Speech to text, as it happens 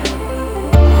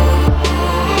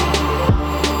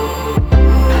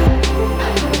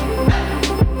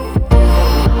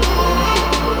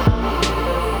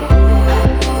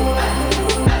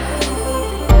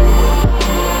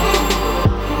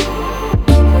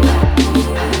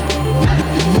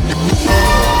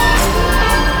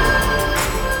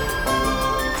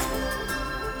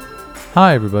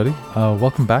Hi, everybody.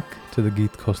 Welcome back to the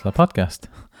Geet Kosla podcast.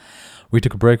 We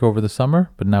took a break over the summer,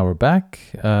 but now we're back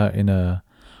in a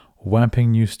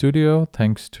wamping new studio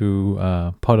thanks to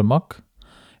Podamok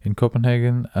in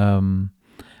Copenhagen.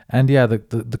 And yeah,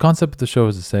 the concept of the show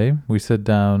is the same. We sit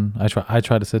down. I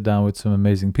try to sit down with some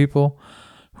amazing people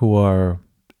who are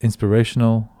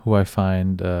inspirational, who I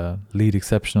find lead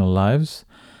exceptional lives.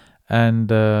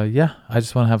 And I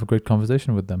just want to have a great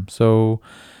conversation with them. So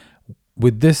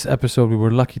with this episode, we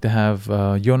were lucky to have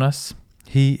Jonas.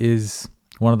 He is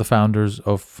one of the founders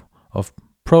of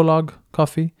Prolog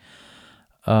Coffee.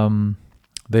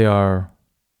 They are,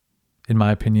 in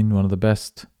my opinion, one of the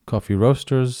best coffee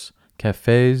roasters,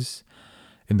 cafes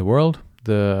in the world.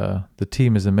 The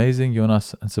team is amazing.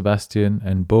 Jonas and Sebastian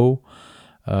and Bo,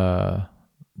 the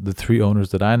three owners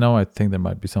that I know. I think there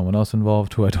might be someone else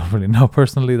involved who I don't really know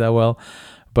personally that well.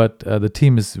 But the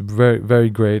team is very, very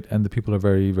great, and the people are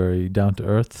very, very down to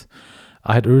earth.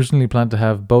 I had originally planned to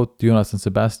have both Jonas and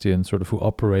Sebastian, sort of who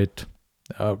operate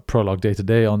Prolog day to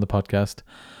day, on the podcast.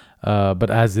 But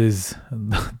as is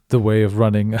the way of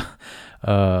running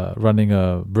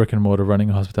a brick and mortar, running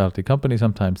a hospitality company,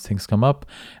 sometimes things come up,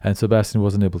 and Sebastian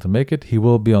wasn't able to make it. He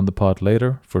will be on the pod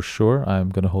later for sure. I'm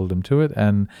going to hold him to it,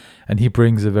 and he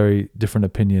brings a very different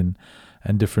opinion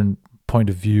and different point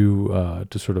of view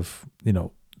to sort of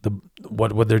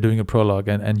what they're doing at Prolog,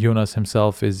 and Jonas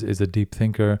himself is a deep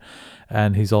thinker,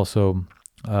 and he's also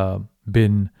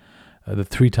been the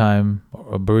 3-time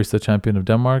barista champion of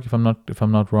Denmark, if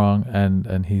I'm not wrong,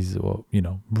 and he's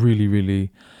really,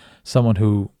 really someone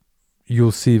who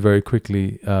you'll see very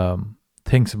quickly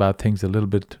thinks about things a little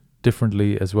bit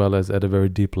differently, as well as at a very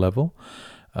deep level.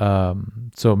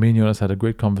 So me and Jonas had a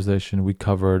great conversation. We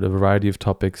covered a variety of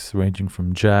topics ranging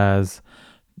from jazz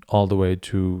all the way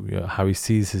to how he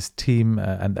sees his team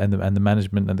and the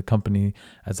management and the company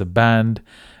as a band,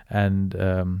 and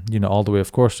all the way,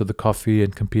 of course, to the coffee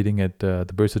and competing at the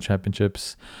Barista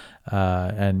Championships.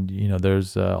 And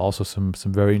there's also some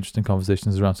very interesting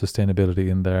conversations around sustainability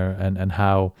in there, and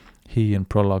how he and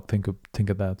Prolog think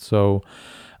of that. So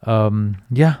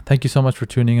thank you so much for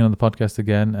tuning in on the podcast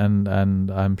again,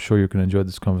 and I'm sure you can enjoy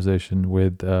this conversation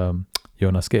with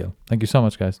Jonas Gale. Thank you so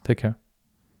much, guys. Take care.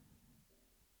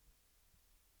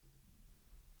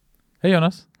 Hey,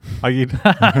 Jonas. Hi, Geet.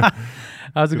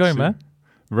 How's it going, man?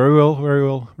 Very well, very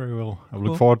well, very well. I Cool.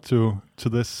 look forward to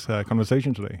this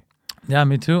conversation today. Yeah,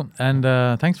 me too. And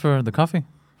thanks for the coffee,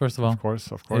 first of all. Of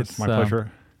course, It's, my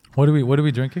pleasure. What are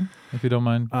we drinking, if you don't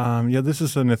mind? This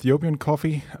is an Ethiopian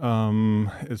coffee.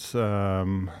 It's a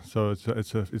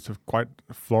quite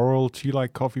floral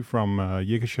tea-like coffee from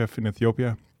Yekeshev in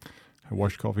Ethiopia.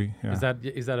 Washed coffee. Yeah. Is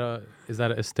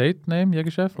that a state name,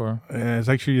 Yekeshev, or? It's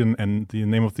actually the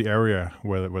name of the area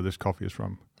where this coffee is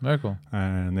from. Very cool.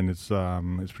 And then it's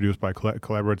produced by a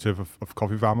collaborative of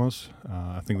coffee farmers.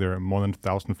 I think there are more than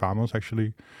 1,000 farmers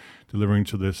actually delivering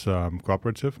to this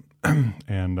cooperative.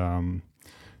 And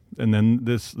then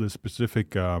this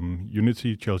specific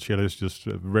Unity Chelchella is just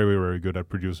very, very good at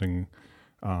producing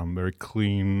very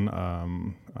clean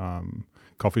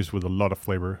coffees with a lot of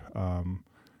flavor.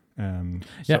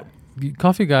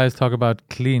 Coffee guys talk about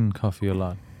clean coffee a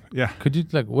lot. Yeah. Could you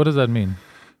what does that mean?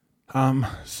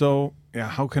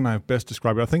 How can I best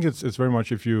describe it? I think it's very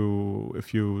much if you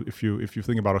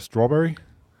think about a strawberry,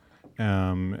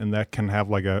 and that can have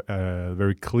like a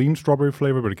very clean strawberry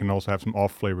flavor, but it can also have some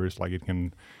off flavors. Like it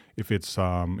can, if it's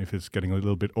getting a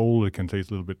little bit old, it can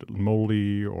taste a little bit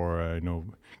moldy, or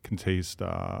can taste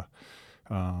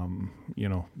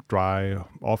dry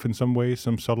off in some ways,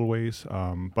 some subtle ways.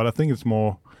 But I think it's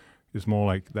more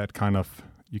like that kind of,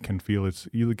 you can feel it's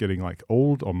either getting like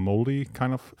old or moldy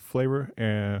kind of flavor,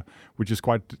 which is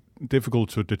quite difficult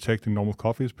to detect in normal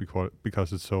coffees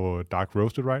because it's so dark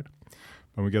roasted, right?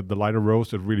 When we get the lighter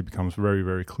roast, it really becomes very,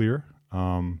 very clear.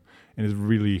 And it's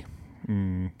really,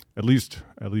 at least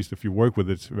if you work with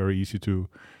it, it's very easy to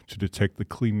detect the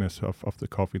cleanness of the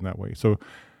coffee in that way. So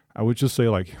I would just say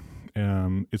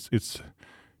it's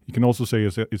you can also say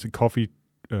it's a coffee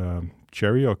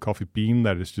cherry or coffee bean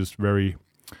that is just very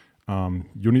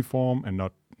uniform and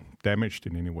not damaged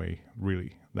in any way,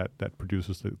 really, that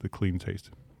produces the clean taste.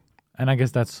 And I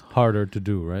guess that's harder to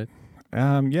do, right?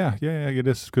 It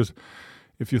is, because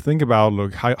if you think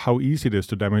about how easy it is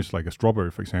to damage like a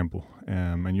strawberry, for example,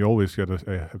 and you always get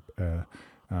when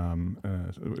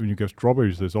you get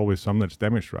strawberries, there's always some that's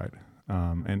damaged, right?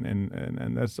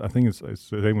 And that's, I think it's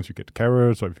the same as you get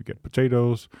carrots, or if you get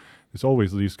potatoes, there's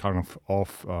always these kind of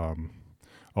off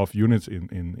units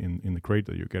in the crate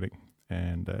that you're getting,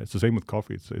 and it's the same with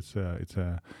coffee.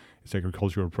 It's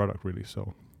agricultural product, really.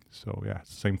 So yeah, it's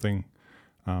the same thing.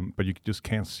 but you just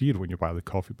can't see it when you buy the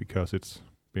coffee because it's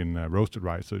been roasted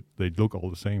right, so they look all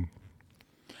the same.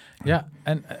 Yeah,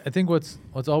 and I think what's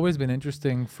always been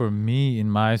interesting for me in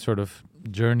my sort of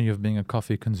journey of being a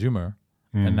coffee consumer,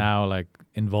 and now like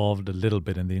involved a little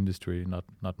bit in the industry,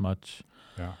 not much.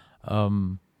 Yeah.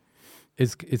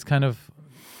 It's kind of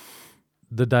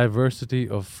the diversity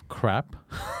of crap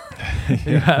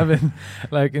you have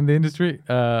in the industry,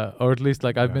 or at least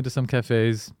like I've been to some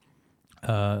cafes.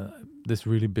 This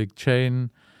really big chain,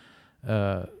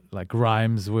 like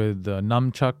rhymes with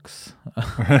nunchucks.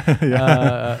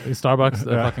 Starbucks,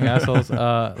 fucking assholes.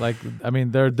 I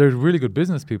mean, they're really good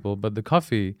business people, but the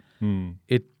coffee,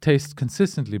 it tastes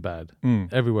consistently bad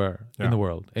everywhere in the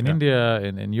world. In India,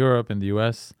 in Europe, in the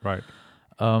US. Right.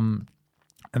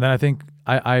 And then I think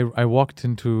I walked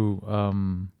into,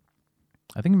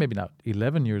 I think maybe not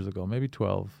 11 years ago, maybe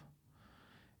 12,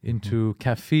 into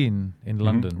Caffeine in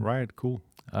London. Right, cool.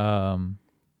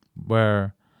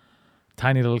 Where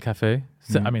tiny little cafe.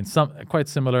 I mean, quite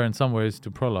similar in some ways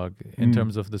to Prologue in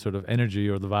terms of the sort of energy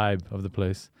or the vibe of the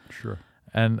place. Sure.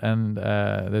 And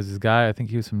there's this guy, I think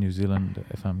he was from New Zealand,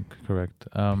 if I'm correct.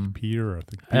 Peter, I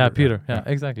think. Peter. Yeah,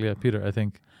 exactly. Yeah, Peter, I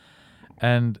think.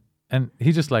 And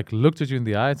he just like looked at you in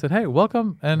the eye and said, "Hey,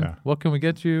 welcome, and what can we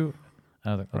get you?"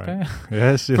 And I was like, "Okay."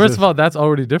 Yes. First of all, that's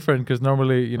already different because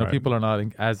normally, people are not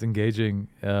as engaging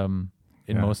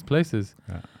in most places,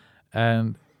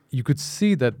 and you could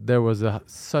see that there was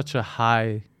such a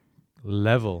high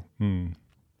level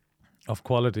of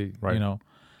quality, right.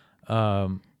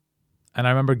 And I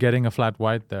remember getting a flat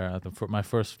white there my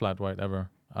first flat white ever,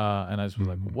 and I just was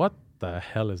like, "What the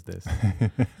hell is this?"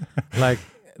 Like.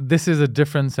 This is a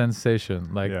different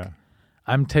sensation. Like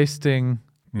I'm tasting,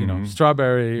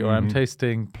 strawberry, or I'm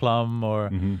tasting plum,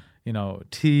 or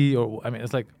tea, or I mean,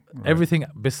 it's like everything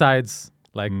besides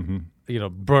like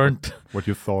burnt. What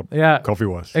you thought coffee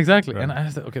was. Exactly. Right. And I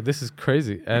said, okay, this is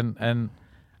crazy. And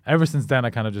ever since then, I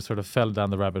kind of just sort of fell down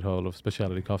the rabbit hole of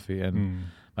specialty coffee. And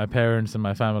my parents and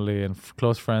my family and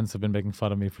close friends have been making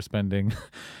fun of me for spending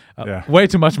way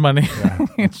too much money.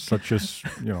 Such as,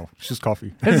 it's just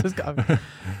coffee. It's just coffee.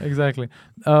 Exactly.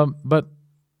 But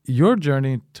your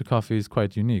journey to coffee is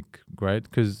quite unique, right?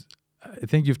 Because I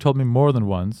think you've told me more than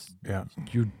once. Yeah.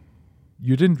 You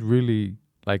didn't really,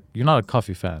 you're not a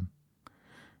coffee fan.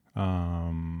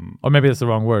 Or maybe that's the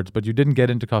wrong words, but you didn't get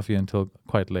into coffee until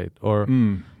quite late. Or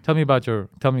tell me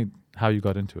how you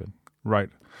got into it. Right.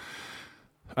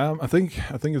 I think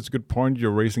it's a good point you're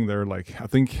raising there. Like I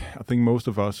think most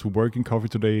of us who work in coffee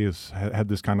today had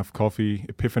this kind of coffee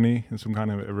epiphany and some kind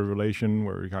of a revelation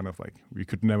where we kind of we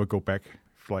could never go back.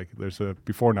 Like there's a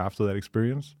before and after that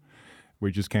experience.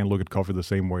 We just can't look at coffee the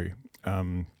same way.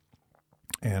 And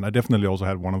I definitely also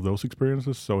had one of those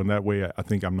experiences. So in that way, I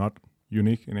think I'm not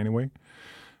unique in any way.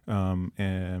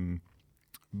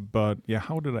 But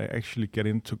how did I actually get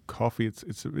into coffee? It's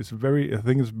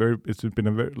been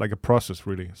a very like a process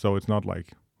really. So it's not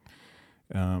like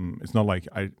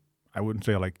I wouldn't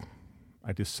say like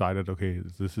I decided, okay,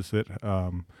 this is it.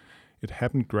 It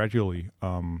happened gradually.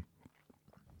 I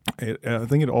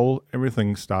think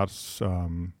everything starts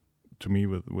to me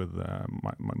with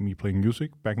me playing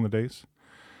music back in the days,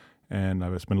 and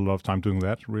I spent a lot of time doing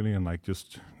that really, and like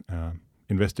just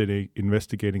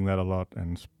investigating that a lot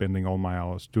and spending all my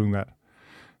hours doing that.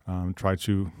 Try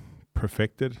to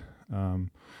perfect it.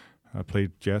 I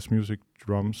played jazz music,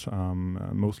 drums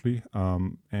mostly,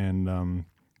 and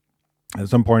at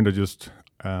some point I just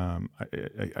I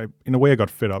in a way I got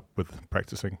fed up with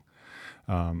practicing,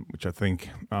 which I think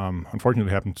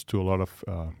unfortunately happens to a lot of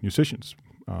musicians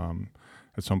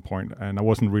at some point, and I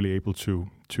wasn't really able to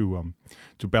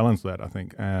balance that, I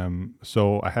think.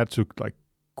 So I had to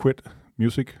quit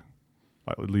music,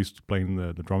 at least playing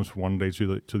the drums from one day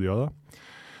to the other,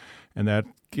 and that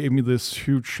gave me this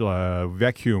huge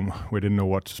vacuum where I didn't know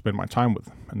what to spend my time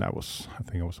with, and that was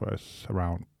I was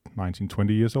around 19,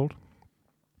 20 years old.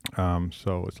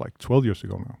 So it's 12 years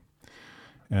ago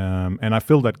now, and I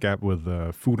filled that gap with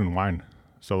food and wine.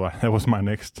 So that was my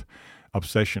next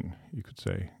obsession, you could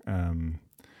say.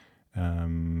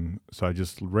 So I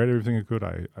just read everything I could.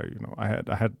 I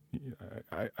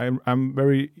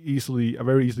very easily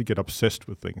get obsessed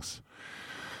with things.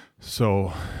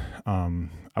 So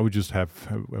I would just have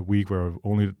a week where I'm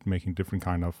only making different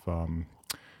kind of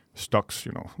stocks.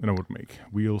 Then I would make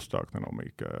veal stock. Then I'll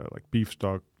make beef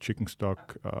stock, chicken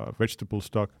stock, vegetable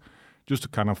stock, just to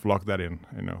kind of lock that in.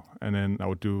 And then I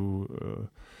would do.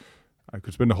 I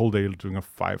could spend a whole day doing a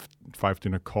five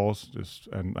dinner course,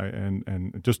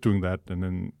 and just doing that, and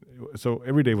then so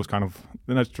every day was kind of.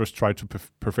 Then I just tried to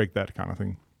perfect that kind of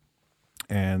thing,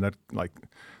 and that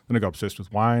then I got obsessed with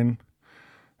wine.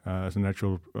 as a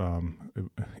natural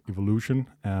evolution.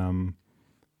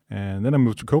 And then I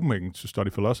moved to Copenhagen to study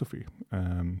philosophy,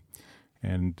 and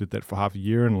did that for half a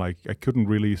year. And like I couldn't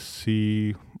really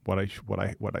see what I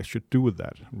should do with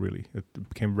that. Really, it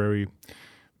became very,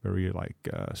 very like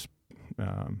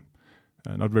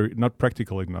not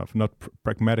practical enough, not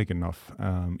pragmatic enough.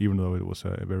 Even though it was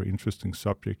a very interesting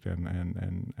subject, and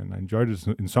I enjoyed it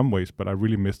in some ways, but I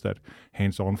really missed that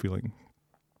hands-on feeling.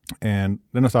 And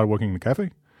then I started working in a cafe,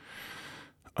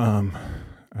 and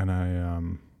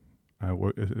I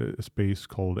work at a space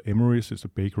called Emery's. It's a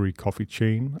bakery coffee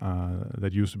chain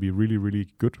that used to be really, really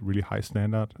good, really high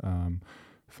standard.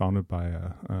 Founded by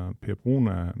Per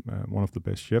Brun, one of the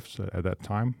best chefs at that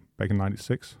time, back in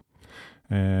 '96.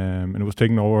 And it was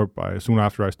taken over soon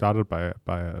after I started by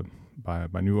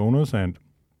new owners, and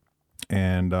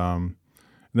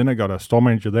then I got a store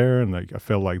manager there, and like I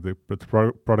felt like the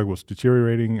product was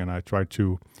deteriorating, and I tried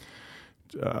to.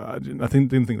 I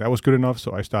didn't think that was good enough,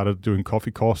 so I started doing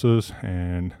coffee courses,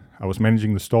 and I was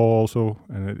managing the store also,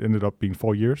 and it ended up being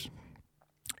 4 years.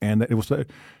 And it was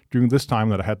during this time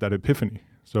that I had that epiphany.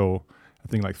 So I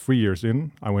think like 3 years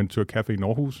in, I went to a cafe in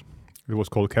Aarhus. It was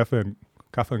called Kaffe and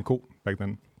Co. back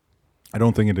then. I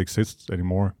don't think it exists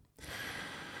anymore.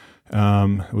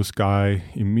 It was guy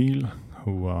Emil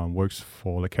who works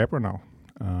for Le Capra now.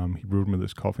 He brewed me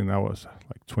this coffee, and I was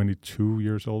like 22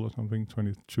 years old or something,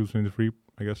 22, 23,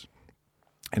 I guess.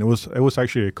 And it was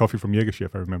actually a coffee from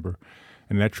Jägerchef, I remember,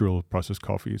 a natural processed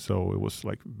coffee. So it was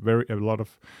like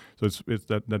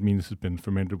that means it's been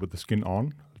fermented with the skin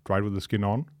on, dried with the skin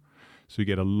on. So you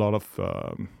get a lot of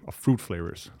fruit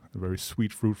flavors, very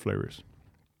sweet fruit flavors,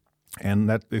 and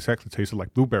that exactly tasted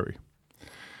like blueberry.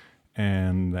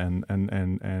 And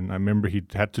I remember he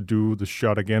had to do the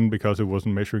shot again because it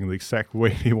wasn't measuring the exact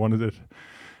way he wanted it,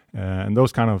 and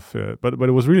those kind of. But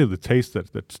it was really the taste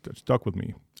that stuck with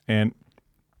me, and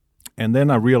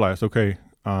then I realized, okay,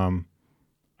 I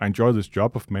enjoy this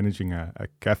job of managing a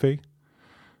cafe.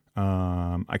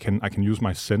 I can use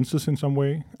my senses in some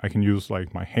way. I can use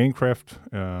like my handcraft.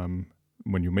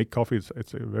 When you make coffee,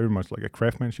 it's very much like a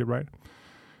craftsmanship, right?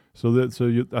 So I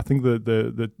think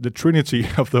the trinity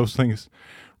of those things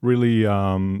really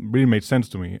made sense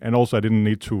to me. And also, I didn't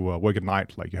need to work at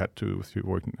night like you had to if you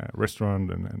work in a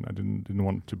restaurant, and I didn't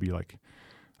want to be like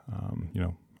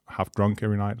half drunk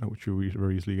every night, which you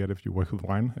very easily get if you work with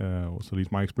wine. Was at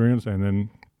least my experience. And then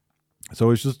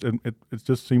so it's just it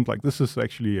just seemed like this is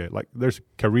actually like there's a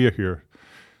career here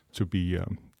to be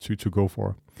to go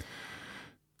for.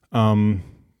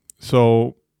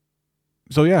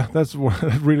 So yeah, that's what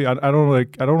really. I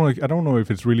don't know if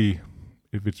it's really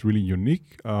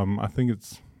unique. I think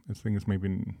it's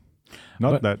maybe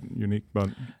not that unique, but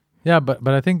yeah, but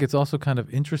I think it's also kind of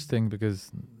interesting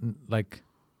because like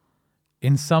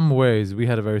in some ways we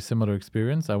had a very similar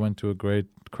experience. I went to a great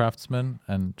craftsman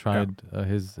and tried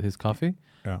his coffee,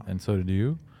 and so did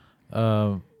you.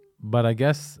 But I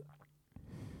guess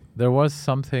there was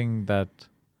something that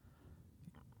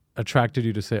attracted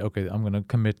you to say, okay, I'm going to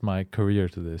commit my career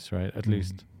to this, right? At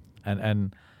least,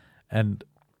 and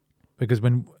because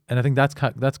I think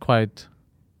that's quite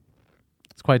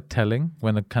telling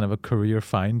when a kind of a career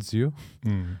finds you,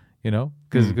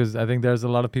 because I think there's a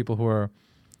lot of people who are,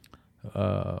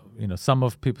 some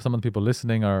of the people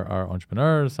listening are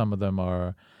entrepreneurs, some of them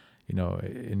are,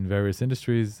 in various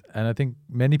industries, and I think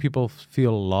many people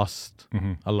feel lost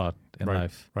a lot in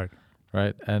life,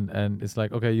 right? And it's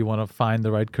like, okay, you want to find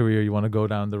the right career, you want to go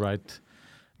down the right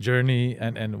journey,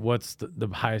 and what's the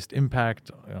highest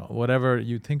impact, whatever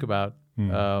you think about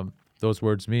those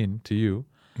words mean to you.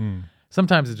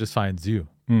 Sometimes it just finds you,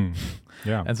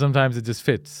 and sometimes it just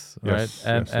fits, right?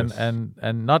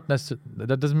 And not necessarily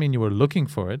that doesn't mean you were looking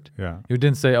for it. You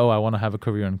didn't say, oh, I want to have a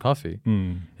career in coffee.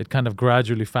 It kind of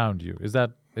gradually found you. Is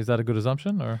that a good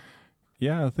assumption, or?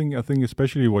 Yeah, I think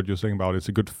especially what you're saying about it's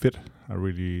a good fit. I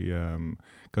really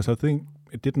because I think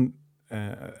it didn't,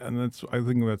 and I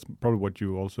think that's probably what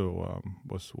you also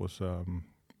was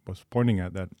pointing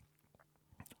at, that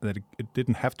it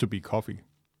didn't have to be coffee.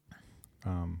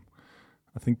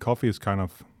 I think coffee is kind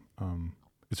of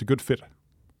it's a good fit,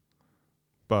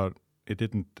 but it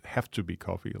didn't have to be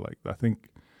coffee. Like I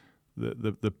think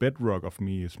the bedrock of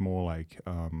me is more like.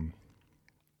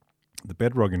 The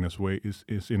bedrock in this way is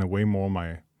in a way more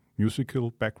my musical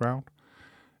background,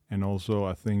 and also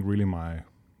I think really my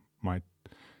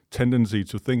tendency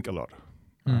to think a lot,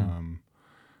 and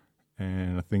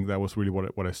I think that was really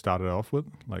what I started off with,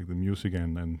 like the music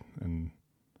and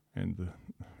the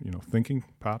thinking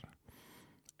part,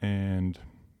 and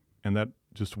that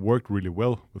just worked really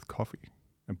well with coffee,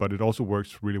 but it also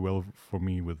works really well for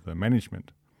me with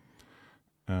management.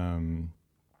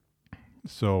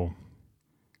 So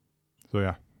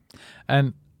yeah.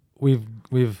 And we've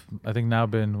I think now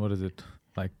been, what is it,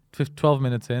 like 12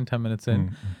 minutes in, 10 minutes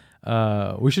in.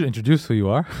 We should introduce who you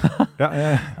are.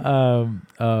 Yeah.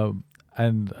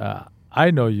 And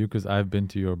I know you because I've been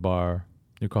to your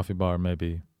coffee bar,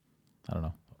 maybe, I don't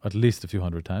know, at least a few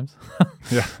hundred times.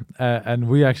 Yeah. And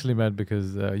we actually met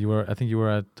because you were at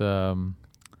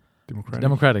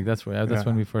Democratic. That's right. That's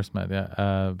when we first met.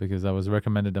 Yeah, because I was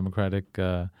recommended Democratic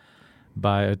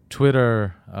by a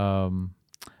Twitter.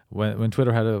 When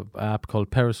Twitter had an app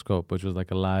called Periscope, which was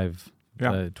like a live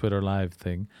Twitter live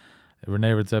thing.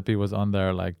 Rene Redzepi was on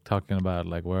there, like talking about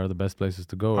like where are the best places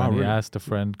to go, and he asked a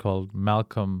friend called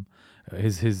Malcolm,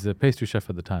 his pastry chef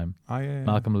at the time,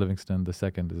 Malcolm Livingston II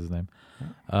is his name,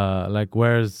 like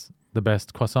where's the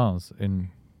best croissants in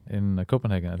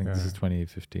Copenhagen? I think this is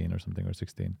 2015 or something, or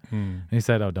 16. And he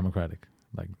said, "Oh, Democratic,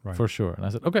 like for sure." And I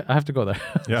said, "Okay, I have to go there."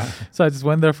 Yeah. So I just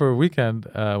went there for a weekend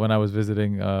when I was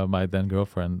visiting my then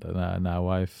girlfriend, now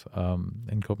wife,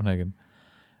 in Copenhagen.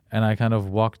 And I kind of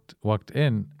walked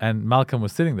in, and Malcolm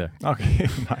was sitting there. Okay,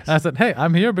 nice. And I said, "Hey,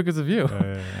 I'm here because of you."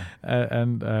 Yeah.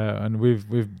 And we've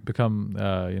become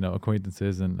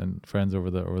acquaintances and friends over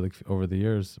the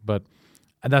years.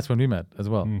 And that's when we met as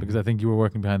well, because I think you were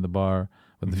working behind the bar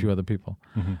with a few other people.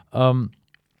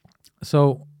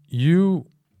 So you,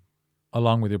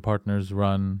 along with your partners,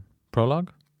 run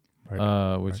Prologue,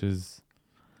 which is,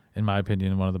 in my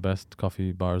opinion, one of the best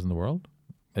coffee bars in the world.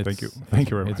 Thank you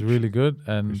very much. It's really good,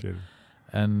 Appreciate it.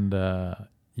 and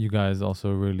you guys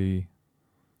also really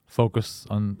focus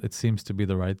on, it seems to be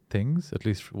the right things, at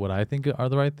least what I think are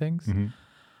the right things.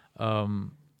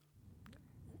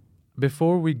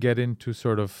 Before we get into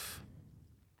sort of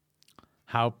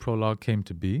how Prologue came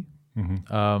to be,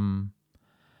 I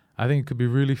think it could be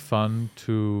really fun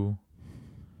to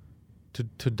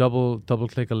double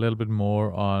click a little bit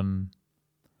more on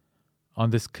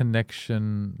this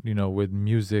connection, with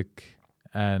music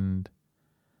and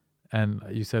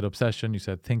you said obsession, you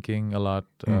said thinking a lot.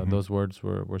 Those words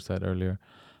were said earlier.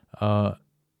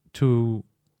 To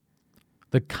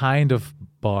the kind of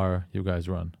bar you guys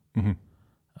run,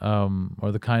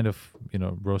 or the kind of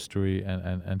roastery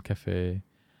and cafe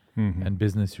and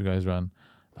business you guys run.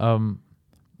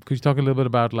 Could you talk a little bit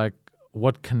about like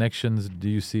what connections do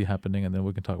you see happening, and then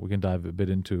we can dive a bit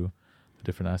into the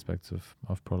different aspects of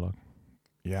Prologue.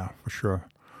 Yeah, for sure.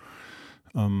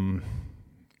 I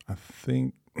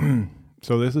think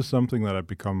so. This is something that I've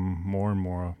become more and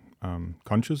more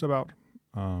conscious about.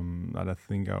 That I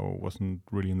think I wasn't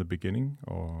really in the beginning,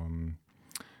 or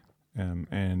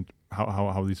and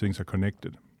how these things are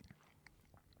connected.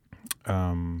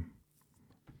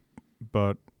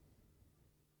 But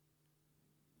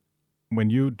when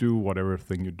you do whatever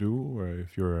thing you do, or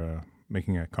if you're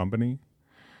making a company,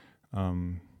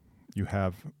 you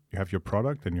have your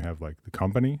product and you have like the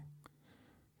company,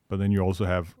 but then you also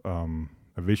have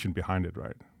a vision behind it,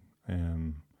 right?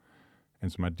 And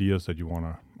some ideas that you want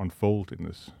to unfold in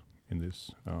this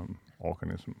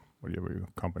organism, whatever your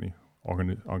company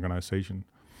organization.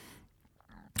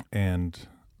 And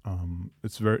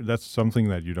that's something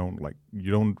that you don't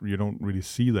really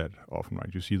see that often,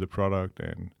 right? You see the product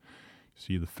and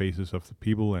see the faces of the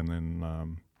people, and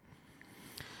then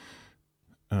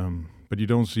but you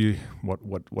don't see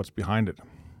what's behind it.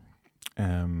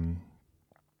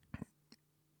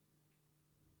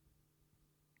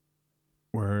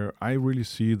 Where I really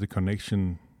see the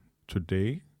connection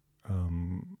today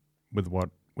with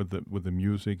the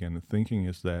music and the thinking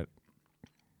is that,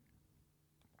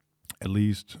 at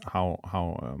least how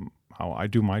I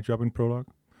do my job in Prologue,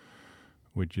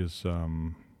 which is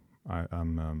I'm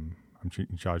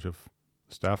in charge of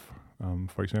staff,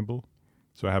 for example.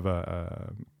 So I have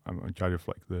I'm in charge of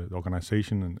like the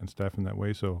organization and staff in that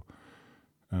way. So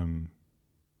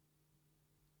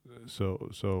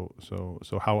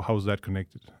how's that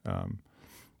connected?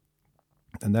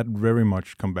 And that very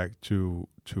much come back to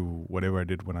whatever I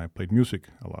did when I played music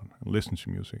a lot and listened to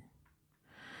music.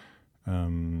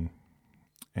 And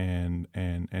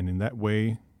in that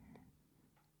way,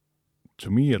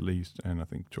 to me at least, and I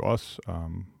think to us,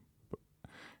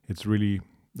 that's really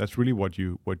what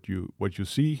you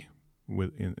see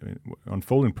with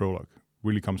unfold in Prologue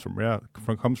really comes from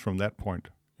that point,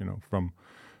 from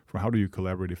how do you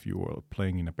collaborate if you were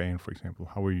playing in a band, for example?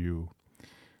 How are you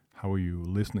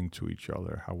listening to each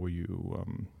other? How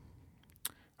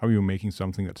are you making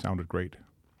something that sounded great?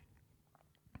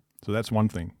 So that's one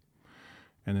thing.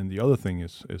 And then the other thing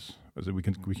is we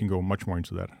can go much more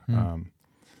into that. And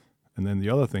then the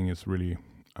other thing is really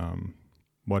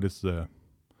what is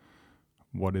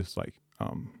like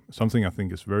something I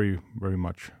think is very, very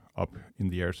much up in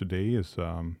the air today is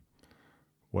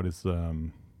what is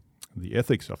the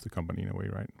ethics of the company in a way,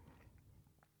 right?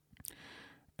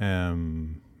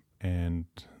 And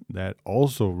that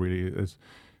also really is,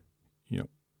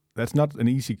 that's not an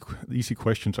easy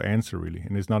question to answer really,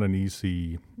 and it's not an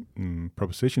easy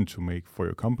proposition to make for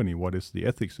your company. What is the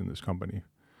ethics in this company?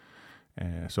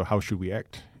 So how should we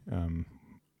act?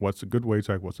 What's a good way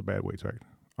to act? What's a bad way to act?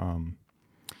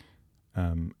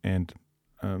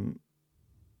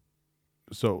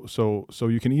 So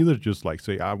you can either just like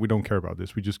say, we don't care about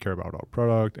this. We just care about our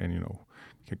product, and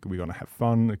we're gonna have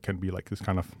fun. It can be like this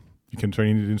kind of, you can turn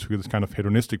it into this kind of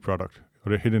hedonistic product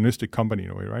or a hedonistic company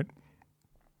in a way, right?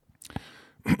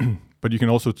 But you can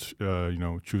also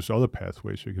choose other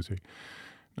pathways. You can say,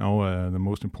 no, the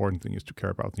most important thing is to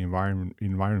care about the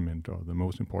environment, or the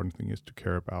most important thing is to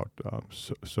care about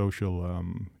social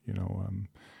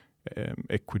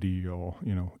equity, or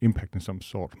impact in some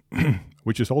sort,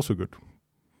 which is also good.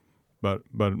 But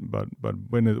what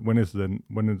is then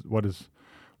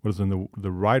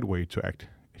the right way to act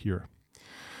here?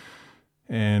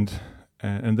 And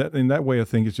that in that way, I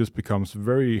think it just becomes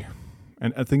very.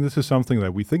 And I think this is something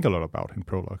that we think a lot about in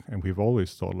Prolog, and we've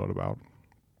always thought a lot about.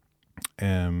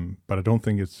 But I don't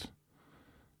think it's,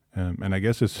 and I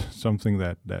guess it's something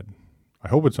that I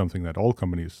hope it's something that all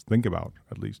companies think about.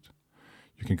 At least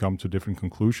you can come to different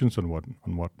conclusions on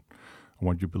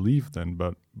what you believe then,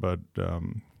 but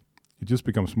it just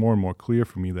becomes more and more clear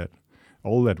for me that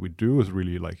all that we do is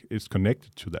really like it's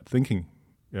connected to that thinking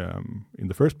in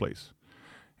the first place,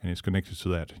 and it's connected to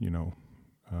that.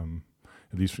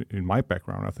 At least in my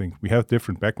background, I think we have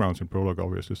different backgrounds in Prolog,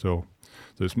 obviously. So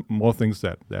there's more things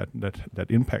that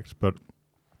impacts, but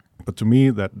to me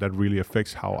that really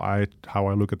affects how I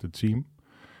look at the team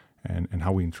and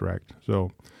how we interact.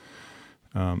 So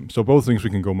both things we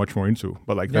can go much more into,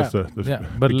 but that's the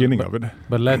beginning of it.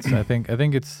 But let's. I think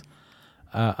it's.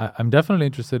 I'm definitely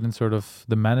interested in sort of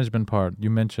the management part. You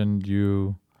mentioned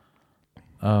you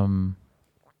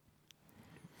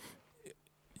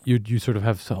sort of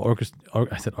have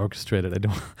I said orchestrated. I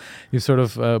don't. You sort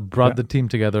of brought the team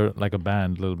together like a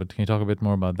band a little bit. Can you talk a bit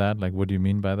more about that? Like, what do you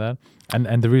mean by that?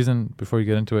 And the reason, before you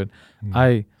get into it,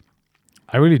 I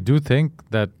really do think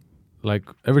that, like,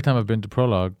 every time I've been to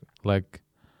Prolog, like,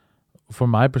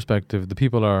 from my perspective, the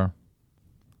people are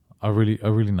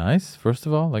really nice. First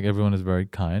of all, like, everyone is very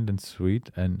kind and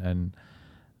sweet and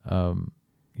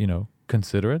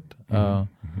considerate.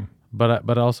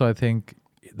 But also I think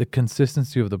the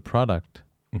consistency of the product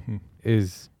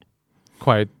is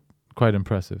quite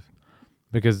impressive,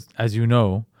 because as you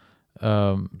know,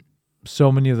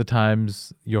 so many of the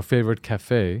times your favorite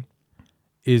cafe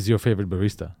is your favorite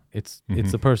barista. It's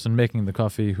the person making the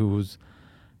coffee who's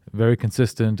very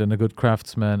consistent and a good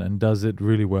craftsman and does it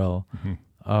really well.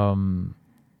 And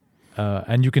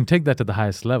you can take that to the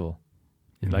highest level,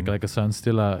 like a Søren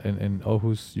Stiller in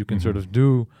Aarhus. You can sort of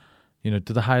do,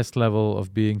 to the highest level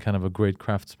of being kind of a great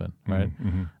craftsman, right?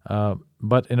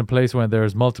 But in a place where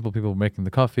there's multiple people making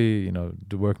the coffee,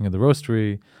 working in the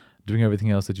roastery, doing everything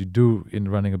else that you do in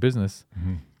running a business,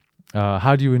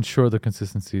 how do you ensure the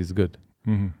consistency is good?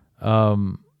 And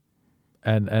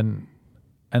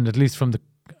at least from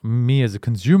me as a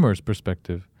consumer's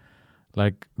perspective,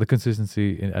 like, the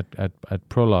consistency at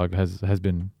Prolog has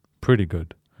been pretty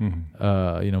good,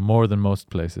 more than most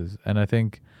places. And I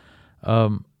think,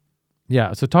 so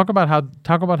talk about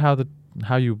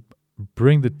how you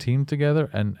bring the team together,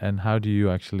 and how do you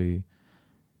actually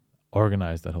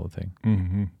organize that whole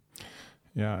thing?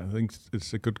 Yeah, I think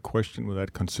it's a good question with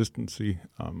that consistency.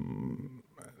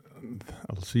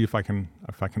 I'll see if I can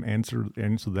answer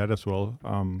that as well.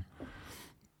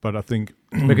 But I think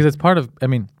because it's part of,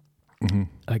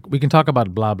 like, we can talk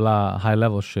about blah blah high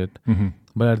level shit,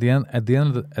 but at the end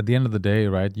of the day,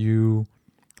 right? You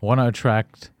want to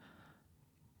attract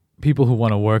people who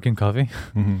want to work in coffee,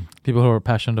 people who are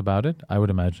passionate about it, I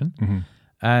would imagine,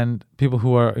 and people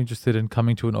who are interested in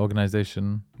coming to an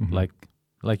organization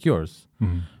like yours.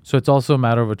 So it's also a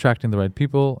matter of attracting the right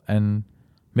people and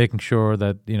making sure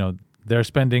that they're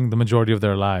spending the majority of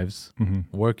their lives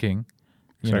working,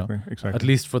 exactly, at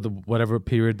least for the whatever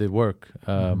period they work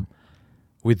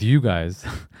with you guys.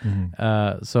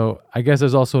 So I guess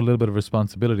there's also a little bit of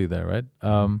responsibility there, right?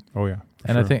 Oh yeah,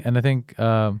 and sure. I think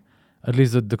at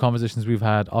least the conversations we've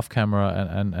had off camera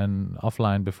and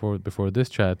offline before this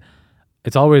chat,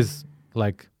 it's always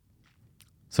like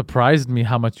surprised me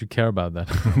how much you care about that.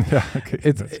 Yeah, okay.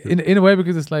 It's in a way,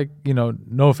 because it's like,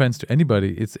 no offense to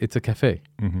anybody, it's a cafe,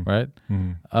 right?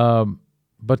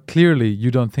 But clearly you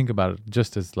don't think about it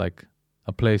just as like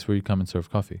a place where you come and serve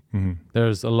coffee. Mm-hmm.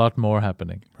 There's a lot more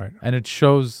happening. Right. And it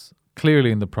shows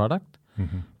clearly in the product,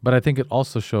 Mm-hmm. but I think it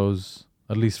also shows,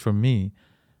 at least for me,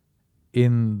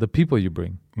 in the people you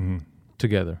bring Mm-hmm.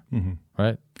 together, Mm-hmm.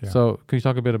 right? Yeah. So can you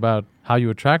talk a bit about how you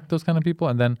attract those kind of people,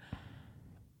 and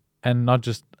not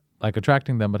just like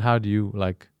attracting them, but how do you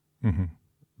like Mm-hmm.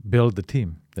 build the team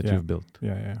that Yeah. you've built?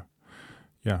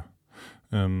 Yeah.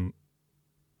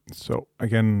 So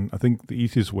again, I think the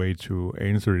easiest way to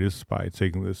answer it is by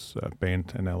taking this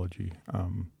band analogy.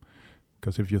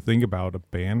 Because if you think about a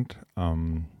band,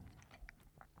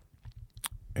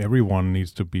 everyone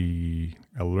needs to be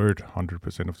alert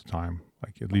 100% of the time.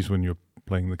 Like at least when you're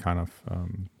playing the kind of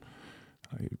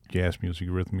jazz music,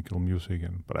 rhythmical music,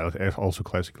 but also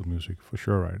classical music for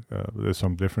sure, right? There's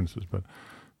some differences, but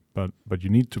you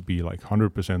need to be like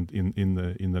 100%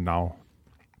 in the now.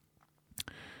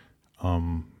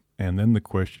 And then the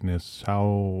question is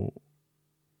how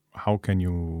can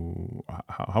you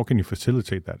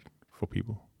facilitate that for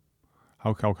people?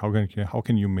 How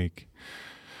can you make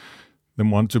them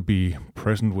want to be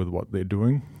present with what they're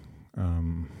doing?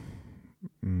 And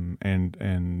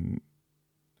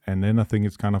then I think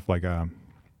it's kind of like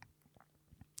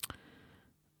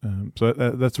so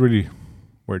that's really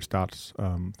where it starts.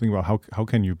 Think about how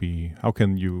can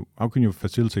you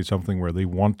facilitate something where they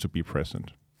want to be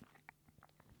present.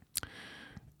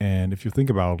 And if you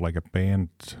think about like a band,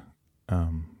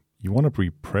 you want to be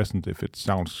present if it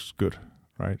sounds good,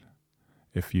 right?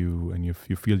 If you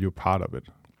feel you're part of it.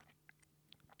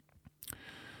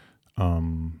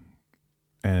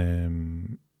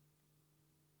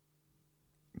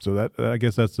 So that I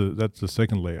guess that's the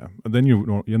second layer. And then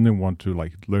you then want to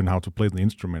like learn how to play the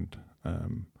instrument,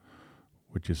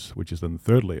 which is then the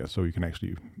third layer. So you can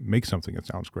actually make something that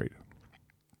sounds great.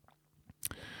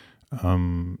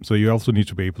 So you also need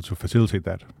to be able to facilitate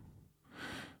that.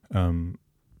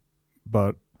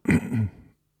 But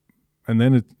and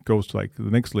then it goes to like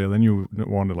the next layer. Then you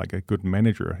want like a good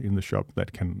manager in the shop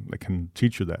that can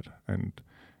teach you that and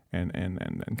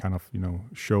kind of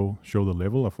show the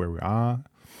level of where we are.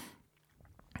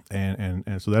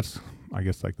 And so that's I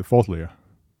guess like the fourth layer.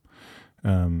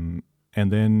 And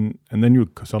then you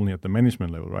suddenly at the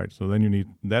management level, right? So then you need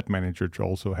that manager to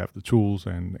also have the tools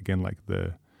and again like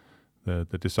the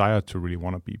desire to really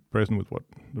want to be present with what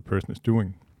the person is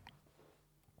doing.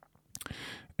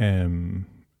 And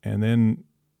then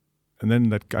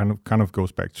that kind of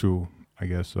goes back to I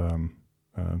guess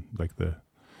like the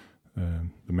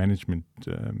management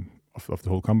of the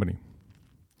whole company.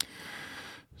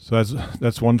 So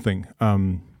that's one thing.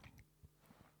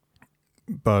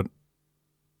 But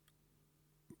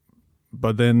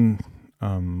then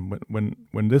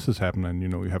when this has happened and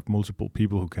you have multiple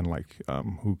people who can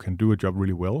who can do a job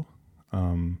really well,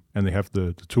 and they have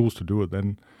the tools to do it,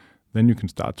 then you can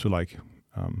start to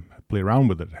play around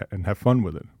with it and have fun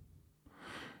with it.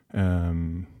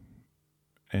 And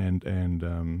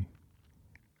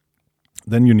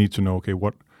then you need to know, okay,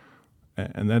 what,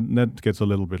 and then that gets a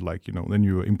little bit then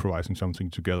you're improvising something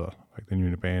together, like then you're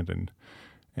in a band,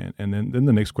 and then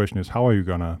the next question is how are you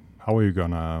gonna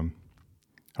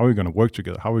work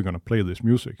together? How are we gonna play this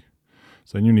music?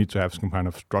 So then you need to have some kind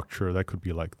of structure. That could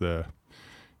be like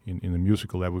in the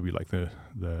musical, that would be like the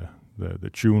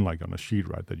tune like on a sheet,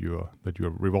 right? That you're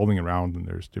revolving around, and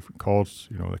there's different chords.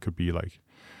 That could be like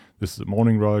this is a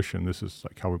morning rush, and this is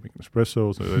like how we make an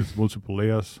espresso. So there's multiple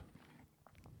layers.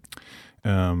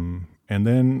 And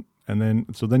then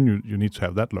you need to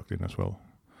have that locked in as well.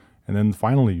 And then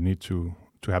finally you need to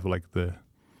have like the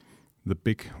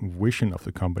big vision of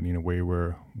the company in a way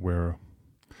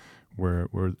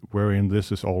wherein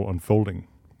this is all unfolding.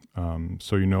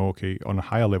 So okay, on a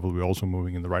higher level we're also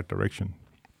moving in the right direction.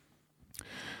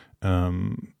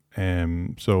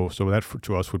 And so that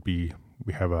to us would be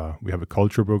we have a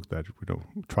culture book that we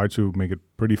try to make it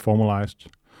pretty formalized,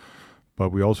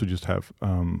 but we also just have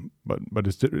but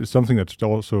it's something that's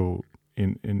also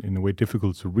in a way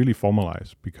difficult to really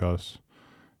formalize because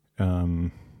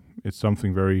it's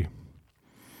something very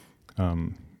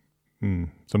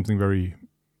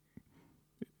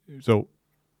so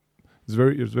it's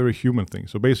very human thing.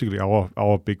 So basically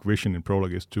our big vision in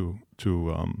Prolog is to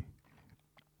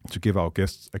give our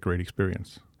guests a great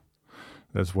experience.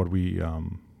 That's what we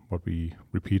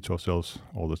repeat to ourselves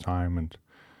all the time,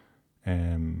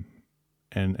 and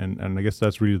I guess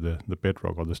that's really the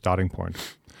bedrock or the starting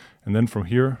point. And then from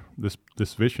here,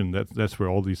 this vision, that's where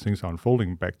all these things are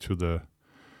unfolding back to the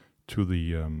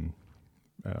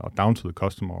or down to the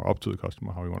customer or up to the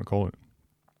customer, how you want to call it.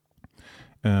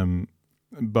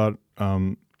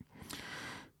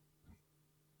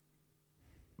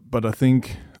 But I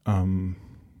think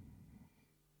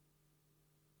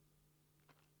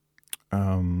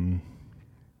So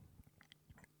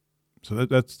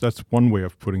that's one way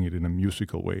of putting it in a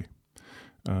musical way.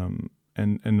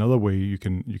 And another way you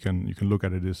can look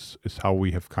at it is how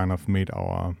we have kind of made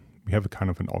we have a kind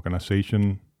of an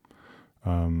organization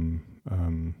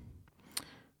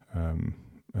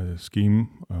scheme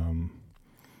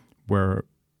where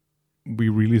we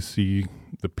really see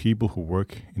the people who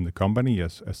work in the company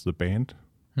as the band.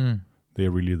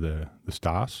 They're really the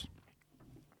stars.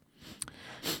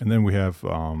 And then we have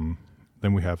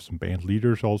some band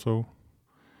leaders also,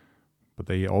 but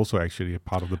they also actually are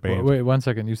part of the band. Wait 1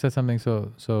 second. You said something.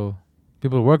 So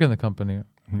people who work in the company,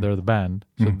 they're the band,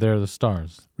 so they're the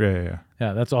stars. Yeah.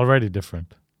 Yeah, that's already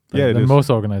different Yeah, than most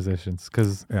organizations,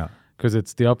 because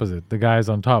it's the opposite. The guys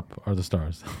on top are the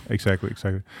stars. Exactly.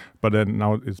 But then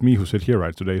now it's me who sit here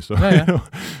right today. So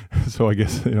so I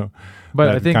guess But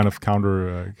that I think kind of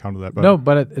counter that. But no,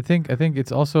 but I think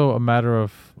it's also a matter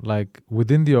of like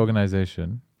within the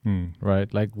organization,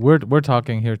 right? Like we're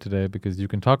talking here today because you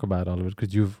can talk about all of it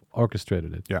because you've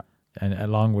orchestrated it. Yeah. And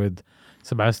along with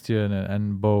Sebastian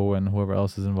and Bo and whoever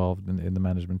else is involved in the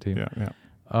management team. Yeah.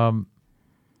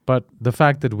 But the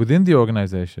fact that within the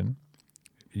organization,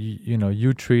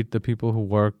 you treat the people who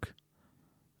work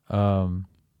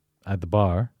at the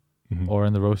bar or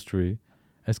in the roastery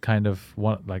as kind of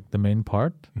like the main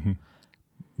part.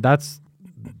 That's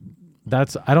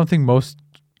I don't think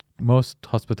most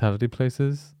hospitality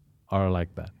places are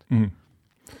like that. And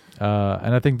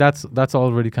I think that's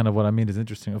already kind of what I mean is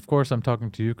interesting. Of course, I'm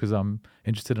talking to you because I'm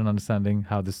interested in understanding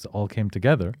how this all came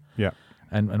together. Yeah.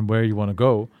 And where you want to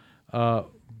go.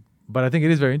 But I think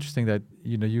it is very interesting that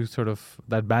you sort of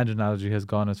that band analogy has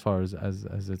gone as far as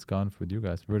it's gone with you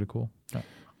guys. Really cool.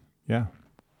 Yeah.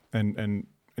 And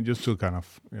just to kind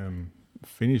of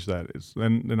finish that,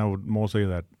 then I would more say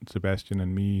that Sebastian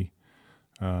and me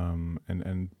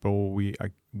and Bo, we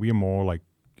are more like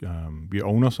we are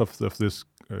owners of this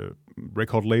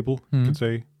record label, you could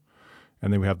say,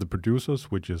 and then we have the producers,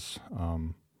 which is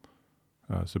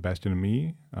Sebastian and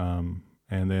me,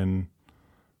 and then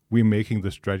we're making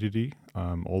the strategy,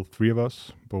 all three of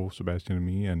us, Bo, Sebastian, and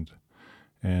me,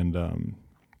 and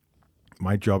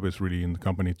my job is really in the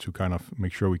company to kind of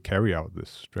make sure we carry out this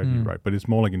strategy, right? But it's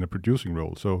more like in a producing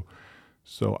role. So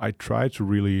I try to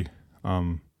really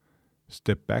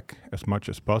step back as much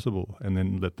as possible and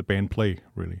then let the band play,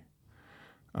 really.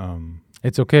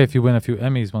 It's okay if you win a few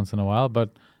Emmys once in a while,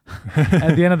 but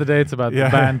at the end of the day, it's about the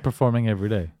band performing every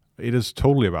day. It is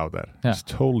totally about that. Yeah. It's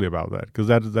totally about that because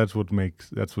that's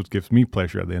what gives me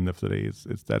pleasure at the end of the day.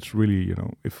 That's really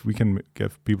if we can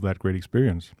give people that great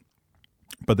experience.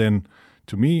 But then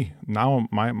to me now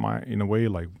my in a way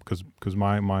like because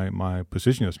my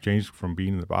position has changed from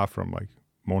being in the bar from like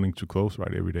morning to close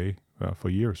right every day for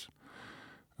years.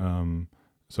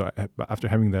 So after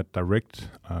having that direct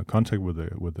contact with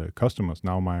the customers,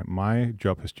 now my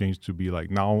job has changed to be like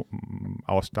now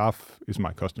our staff is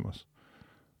my customers.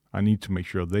 I need to make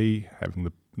sure they having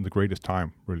the greatest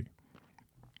time, really.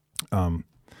 So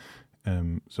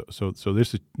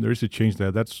there is a change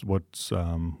there. That's what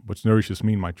nourishes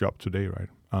me in my job today, right?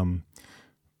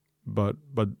 But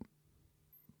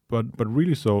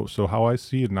really, so how I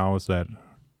see it now is that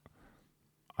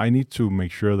I need to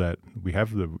make sure that we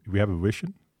have a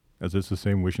vision, as it's the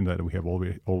same vision that we have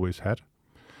always had,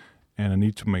 and I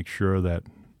need to make sure that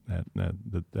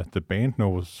the band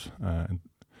knows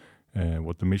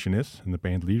what the mission is, and the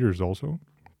band leaders also.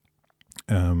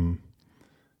 And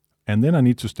then I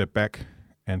need to step back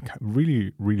and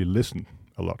really, really listen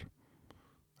a lot.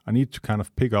 I need to kind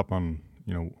of pick up on,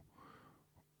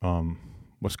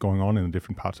 what's going on in the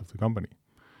different parts of the company.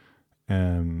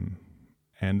 And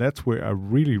that's where I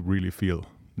really, really feel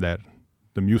that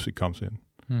the music comes in.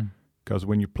 Because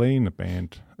when you play in a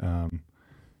band,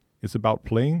 it's about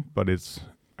playing, but it's,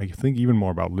 I think, even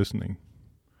more about listening.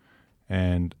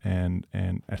 And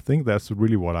I think that's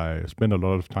really what I spend a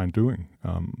lot of time doing.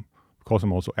 Of course,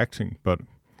 I'm also acting, but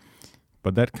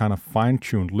that kind of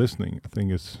fine-tuned listening, I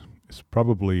think, is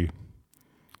probably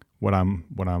what I'm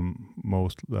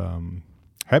most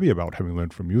happy about having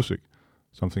learned from music.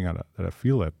 Something that I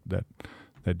feel that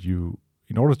you,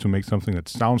 in order to make something that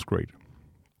sounds great,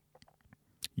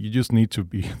 you just need to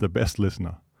be the best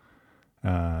listener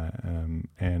and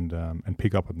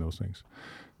pick up on those things.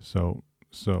 So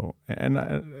and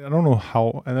I don't know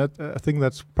how, and I think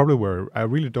that's probably where I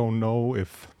really don't know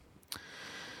if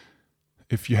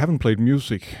you haven't played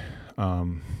music, how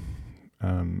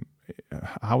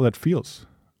that feels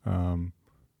to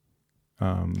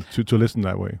listen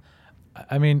that way.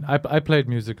 I mean, I played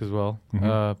music as well.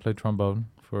 Played trombone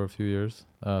for a few years.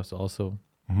 So also,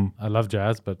 I love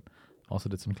jazz, but also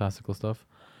did some classical stuff.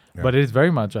 Yeah. But it is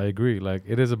very much, I agree. Like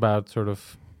it is about sort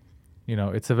of,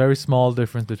 it's a very small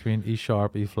difference between E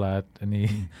sharp, E flat, and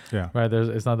E. Yeah. Right?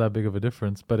 It's not that big of a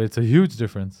difference, but it's a huge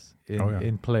difference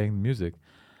in playing music,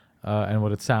 and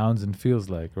what it sounds and feels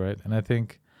like. Right? And I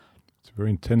think it's a very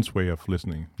intense way of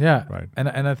listening. Yeah. Right.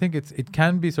 And I think it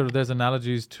can be sort of, there's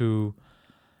analogies to,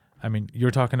 I mean,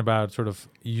 you're talking about sort of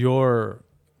your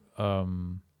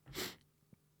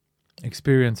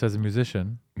experience as a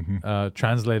musician,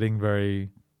 translating very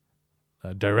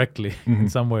directly in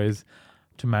some ways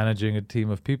to managing a team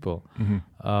of people.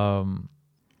 And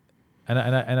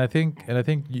I think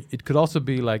it could also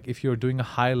be like if you're doing a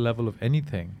high level of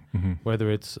anything, whether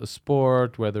it's a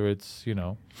sport, whether it's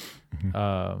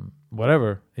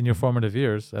whatever in your formative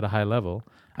years at a high level.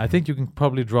 I think you can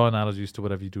probably draw analogies to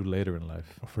whatever you do later in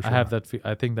life. Oh, for sure. I have that.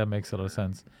 I think that makes a lot of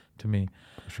sense to me.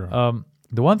 For sure.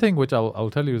 The one thing which I'll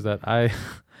tell you is that I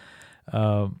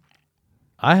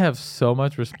have so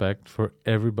much respect for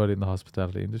everybody in the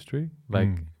hospitality industry. Like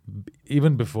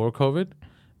even before COVID,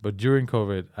 but during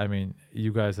COVID, I mean,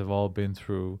 you guys have all been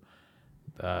through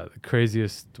the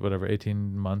craziest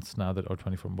 18 months now or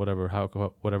 24,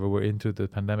 whatever we're into the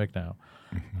pandemic now.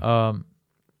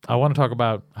 I want to talk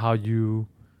about how you,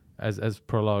 as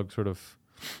Prologue, sort of,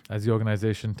 as the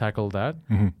organization, tackled that.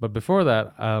 But before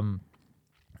that,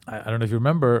 I don't know if you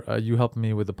remember, you helped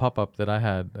me with the pop-up that I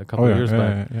had a couple of years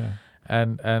back. Yeah.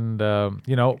 And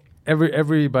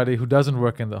everybody who doesn't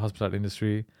work in the hospitality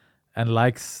industry and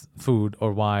likes food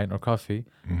or wine or coffee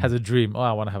has a dream. Oh,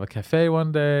 I want to have a cafe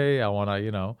one day. I want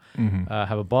to,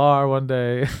 have a bar one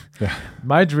day. Yeah.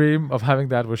 My dream of having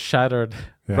that was shattered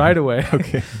right away.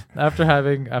 Okay. after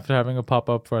having a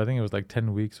pop-up for, I think it was like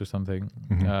 10 weeks or something,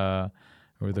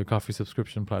 with the coffee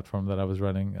subscription platform that I was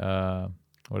running.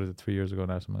 3 years ago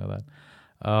now, something like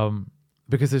that.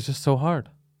 Because it's just so hard.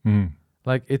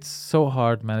 Like it's so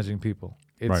hard managing people.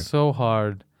 It's so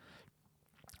hard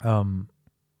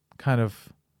kind of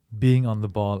being on the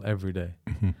ball every day.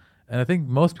 And I think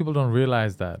most people don't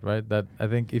realize that, right? That I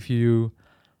think if you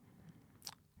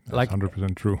That's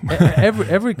 100% true.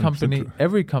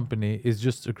 every company is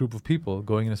just a group of people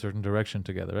going in a certain direction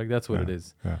together. Right? That's what it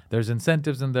is. Yeah. There's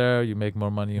incentives in there. You make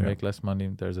more money, you make less money.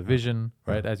 There's a vision,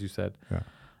 right? As you said. Yeah.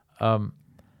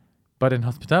 But in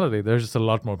hospitality, there's just a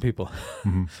lot more people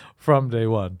from day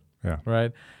one. Yeah.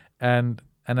 Right. And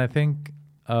I think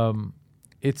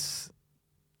it's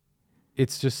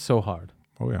just so hard.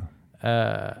 Oh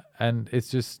yeah. And it's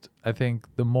just, I think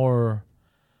the more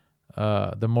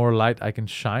light I can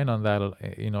shine on that,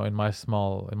 in my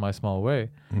small way,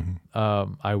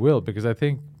 I will, because I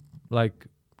think, like,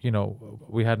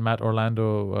 we had Matt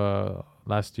Orlando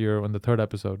last year on the 3rd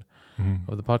episode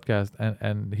of the podcast,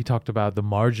 and he talked about the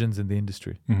margins in the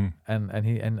industry, and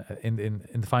in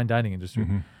the fine dining industry,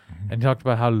 and he talked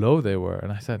about how low they were,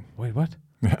 and I said, wait, what?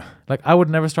 Yeah. Like, I would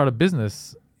never start a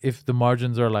business if the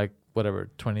margins are like whatever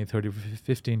 20, 30,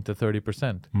 15 to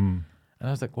 30%. And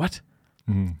I was like, what?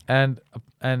 And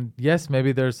yes,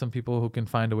 maybe there's some people who can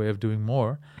find a way of doing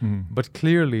more, but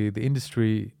clearly the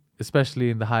industry, especially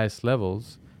in the highest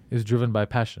levels, is driven by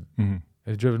passion.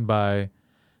 It's driven by,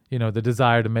 the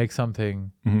desire to make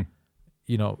something,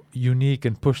 unique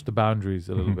and push the boundaries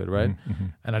a little bit, right?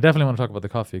 And I definitely want to talk about the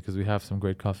coffee, because we have some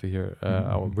great coffee here.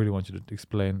 I really want you to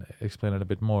explain it a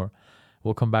bit more.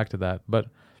 We'll come back to that. But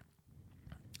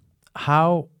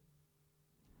I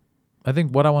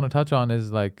think what I want to touch on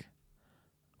is, like,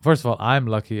 first of all, I'm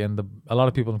lucky, and a lot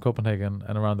of people in Copenhagen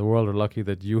and around the world are lucky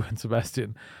that you and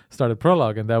Sebastian started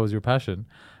Prologue, and that was your passion.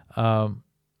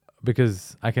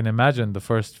 Because I can imagine the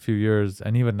first few years,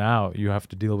 and even now, you have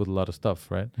to deal with a lot of stuff,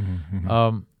 right?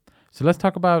 So let's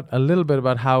talk about a little bit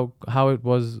about how it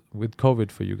was with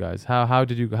COVID for you guys. How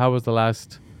was the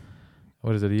last,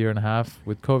 a year and a half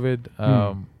with COVID?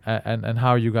 And how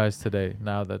are you guys today,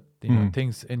 now that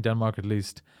things in Denmark at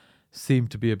least seem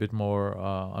to be a bit more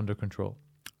under control?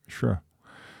 Sure.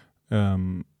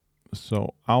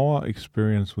 So our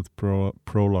experience with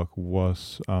Prologue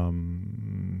was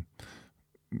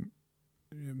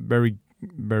very,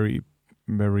 very,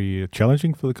 very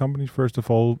challenging for the company, first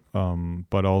of all,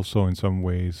 but also in some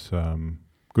ways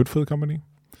good for the company.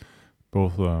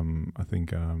 Both, I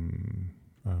think.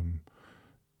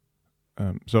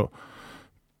 So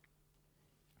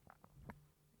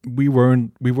we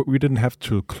didn't have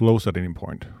to close at any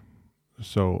point.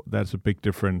 So that's a big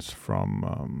difference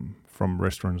from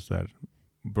restaurants that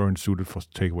weren't suited for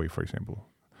takeaway, for example.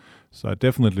 So I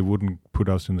definitely wouldn't put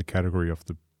us in the category of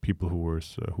the people who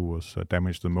was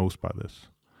damaged the most by this,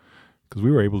 because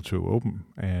we were able to open,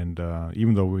 and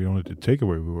even though we only did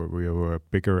takeaway, we were a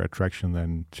bigger attraction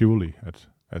than Tivoli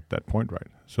at that point, right?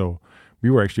 So we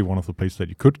were actually one of the places that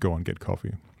you could go and get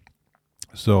coffee.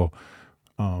 So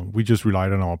we just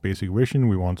relied on our basic vision.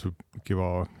 We want to give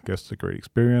our guests a great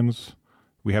experience.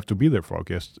 We have to be there for our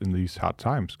guests in these hard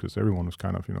times because everyone was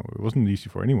kind of, it wasn't easy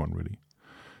for anyone really.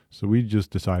 So we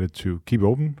just decided to keep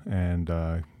open and,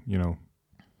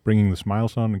 bringing the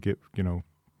smiles on and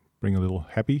bring a little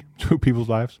happy to people's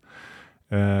lives.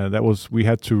 We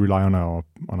had to rely on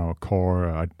our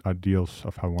core ideals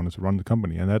of how we wanted to run the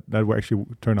company, and that actually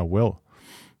turned out well.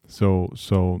 So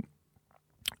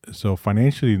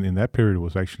financially in that period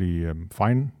was actually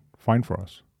fine for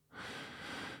us.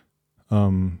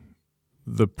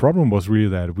 The problem was really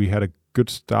that we had a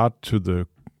good start to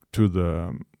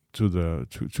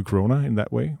Corona in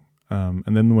that way.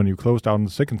 And then when you closed down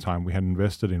the second time, we had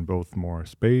invested in both more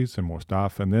space and more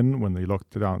staff. And then when they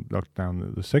locked down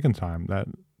the second time,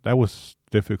 that was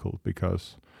difficult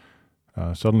because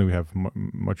suddenly we have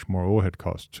much more overhead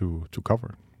costs to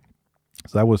cover.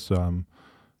 So that was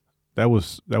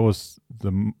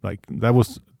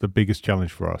the biggest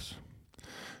challenge for us.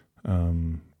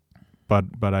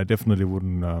 But I definitely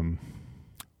wouldn't.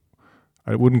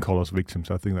 I wouldn't call us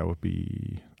victims. I think that would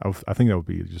be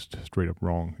just straight up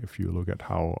wrong if you look at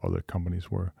how other companies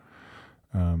were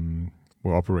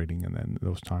operating in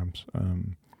those times.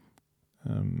 And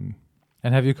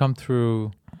have you come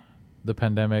through the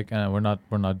pandemic? And we're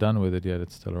not done with it yet.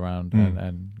 It's still around,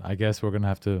 and I guess we're gonna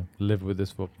have to live with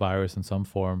this virus in some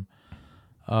form.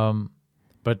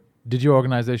 But did your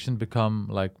organization become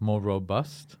like more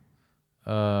robust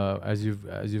as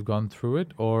you've gone through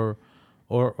it, or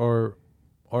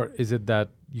is it that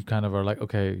you kind of are like,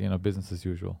 okay, business as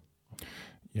usual?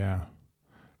 Yeah.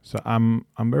 So I'm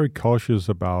very cautious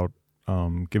about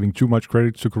giving too much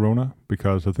credit to Corona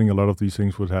because I think a lot of these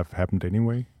things would have happened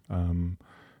anyway.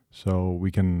 So we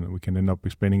can end up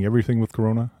explaining everything with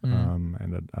Corona,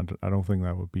 and I don't think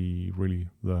that would be really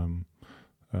the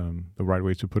right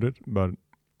way to put it. But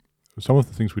some of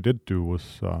the things we did do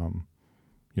was,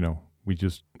 we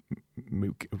just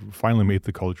finally made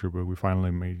the culture, but we finally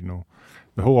made,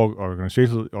 the whole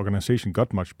organization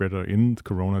got much better in the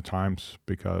Corona times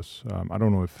because I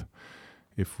don't know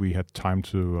if we had time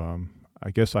to,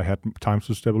 I guess I had time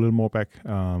to step a little more back,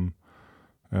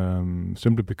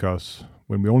 simply because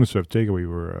when we only served takeaway,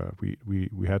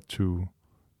 we had to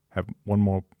have one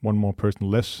more person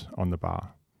less on the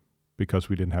bar because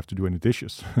we didn't have to do any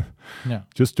dishes. Yeah.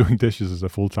 Just doing dishes is a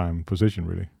full-time position,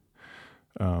 really.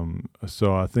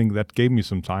 So I think that gave me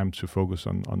some time to focus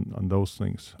on those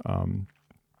things.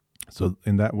 So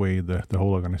in that way, the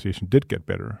whole organization did get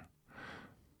better.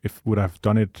 If would I've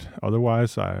done it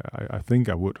otherwise, I think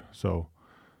I would. So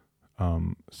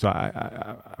I'm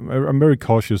very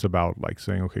cautious about like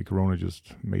saying, okay, Corona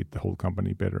just made the whole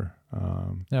company better.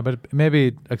 But maybe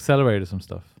it accelerated some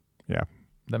stuff. Yeah,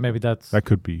 that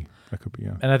could be.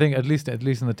 Yeah. And I think at least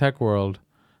in the tech world,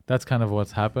 that's kind of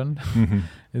what's happened.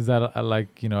 Is that I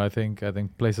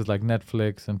think places like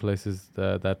Netflix and places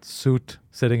that suit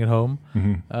sitting at home,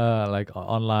 like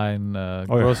online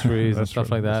groceries and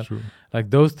stuff like that. Like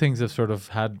those things have sort of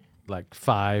had like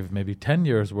 5, maybe 10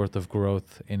 years worth of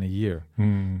growth in a year,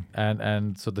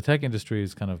 and so the tech industry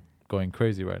is kind of going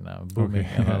crazy right now, booming,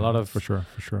 and a lot of for sure.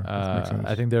 That makes sense.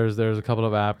 I think there's a couple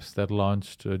of apps that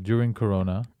launched during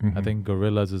Corona. I think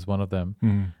Gorillas is one of them.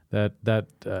 That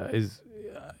is.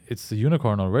 It's a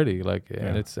unicorn already,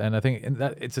 and I think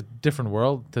it's a different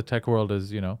world. The tech world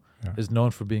is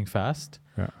known for being fast.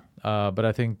 Yeah. But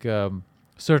I think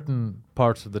certain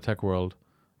parts of the tech world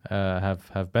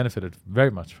have benefited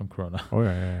very much from Corona. Oh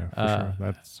yeah, for sure.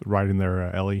 That's right in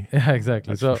their alley. Yeah,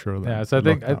 exactly. That's for sure. Yeah, so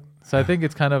I think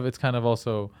it's kind of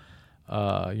also,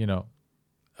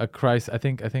 a crisis. I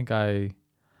think I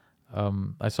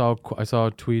saw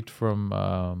a tweet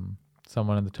from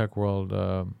someone in the tech world.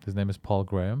 His name is Paul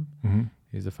Graham.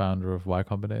 He's the founder of Y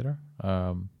Combinator,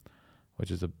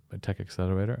 which is a tech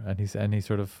accelerator. And he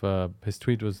sort of his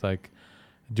tweet was like,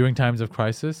 during times of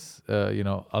crisis,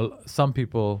 some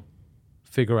people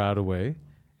figure out a way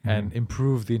and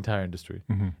improve the entire industry.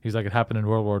 He's like, it happened in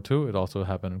World War II. It also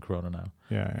happened in Corona now.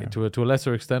 Yeah. To a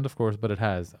lesser extent, of course, but it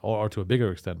has, or to a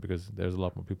bigger extent because there's a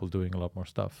lot more people doing a lot more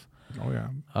stuff. Oh yeah.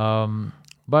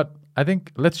 But I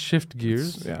think let's shift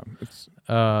gears. And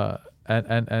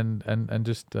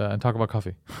just talk about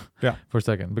coffee. Yeah. For a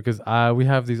second, because we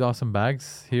have these awesome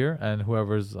bags here, and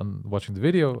whoever's watching the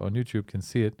video on YouTube can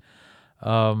see it.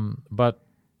 But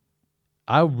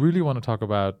I really want to talk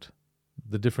about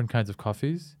the different kinds of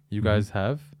coffees you guys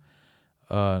have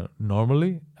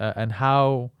normally, and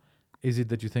how is it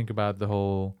that you think about the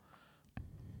whole.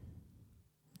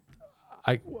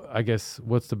 I guess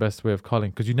what's the best way of calling?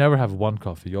 Because you never have one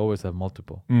coffee, you always have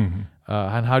multiple. Mm-hmm.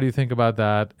 And how do you think about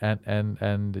that?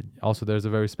 And also, there's a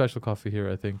very special coffee here,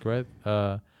 I think, right?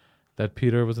 That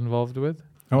Peter was involved with.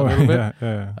 Oh, a little bit.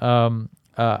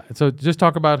 yeah. So just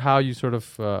talk about how you sort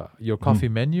of your coffee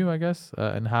menu, I guess,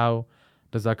 and how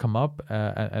does that come up,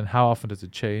 and how often does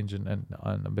it change, and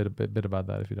a bit about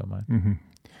that, if you don't mind. Mm-hmm.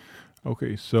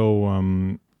 Okay,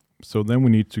 so then we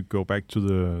need to go back to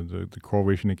the core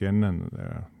vision again, and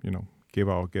give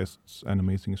our guests an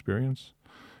amazing experience.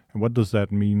 And what does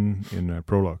that mean in a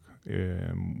prologue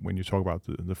when you talk about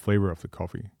the flavor of the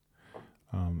coffee?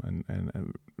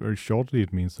 And very shortly,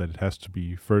 it means that it has to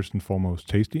be first and foremost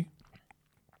tasty,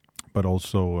 but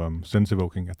also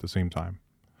sense-evoking at the same time.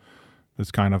 That's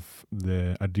kind of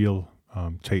the ideal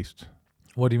taste.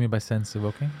 What do you mean by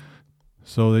sense-evoking?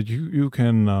 So that you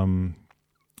can,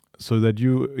 so that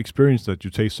you experience that you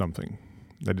taste something,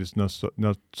 that is not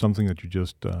something that you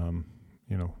just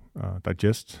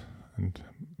digest and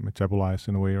metabolize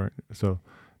in a way, right? So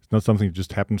it's not something that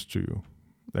just happens to you,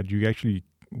 that you actually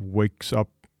wakes up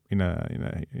in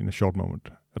a short moment.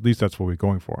 At least that's what we're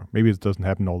going for. Maybe it doesn't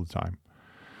happen all the time,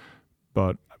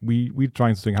 but we're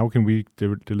trying to think, how can we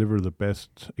deliver the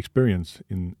best experience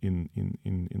in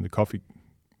the coffee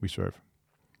we serve?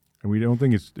 And we don't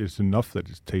think it's enough that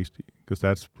it's tasty, because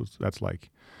that's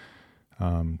like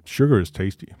sugar is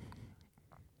tasty,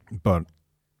 but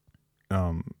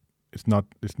that's not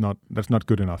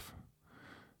good enough.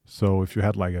 So if you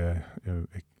had like a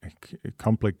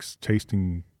complex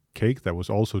tasting cake that was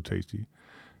also tasty,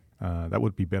 that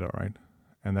would be better, right?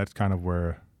 And that's kind of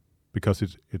where, because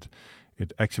it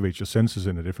activates your senses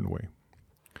in a different way.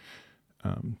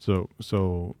 So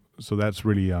that's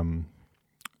really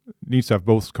needs to have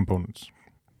both components.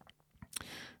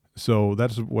 So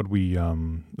that's what we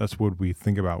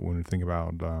think about when we think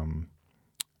about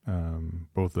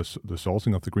both the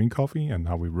salting of the green coffee and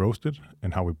how we roast it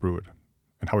and how we brew it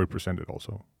and how we present it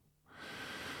also.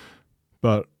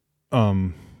 But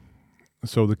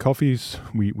so the coffees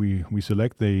we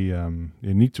select, they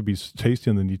need to be tasty,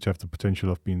 and they need to have the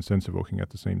potential of being sense-evoking at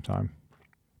the same time.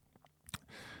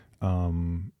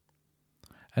 And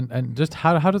just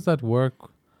how does that work?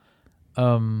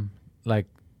 Like,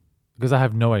 because I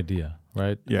have no idea,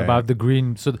 right? Yeah, about the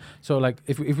green. So like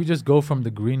if we just go from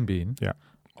the green bean,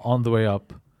 on the way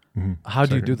up, how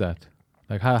do you do that?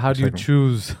 Like how do you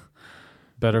choose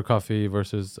better coffee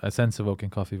versus a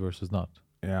sense-evoking coffee versus not?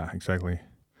 Yeah, exactly.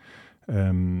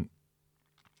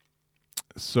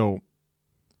 So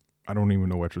I don't even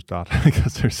know where to start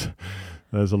because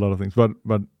there's a lot of things.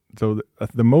 But so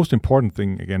the most important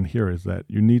thing again here is that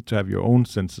you need to have your own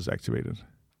senses activated.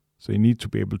 So you need to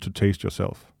be able to taste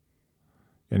yourself,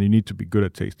 and you need to be good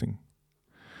at tasting,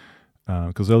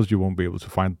 because else you won't be able to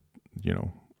find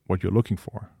what you're looking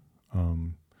for.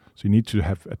 So you need to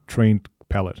have a trained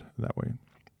palate that way.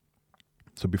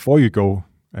 So before you go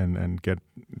and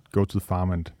go to the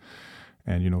farm and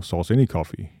source any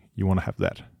coffee, you want to have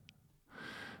that.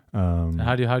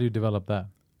 How do you develop that?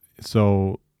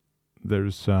 So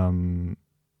there's I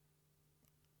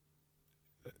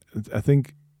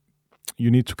think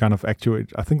you need to kind of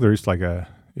actuate. I think there is like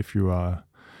if you a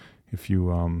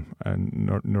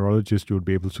neurologist, you would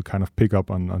be able to kind of pick up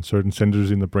on certain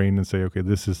centers in the brain and say, okay,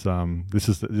 this is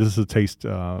the taste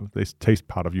this taste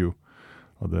part of you,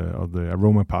 or the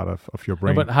aroma part of your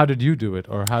brain. No, but how did you do it,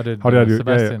 or how did I do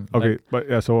Sebastian? Yeah. Okay, but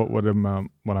yeah. So what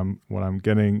I'm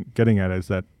getting at is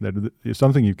that it's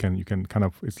something you can kind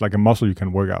of, it's like a muscle you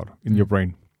can work out in your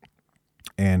brain,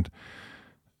 and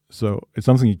so it's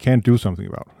something you can't do something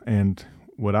about. And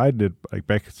what I did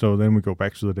so then we go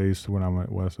back to the days when I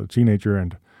was a teenager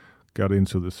and got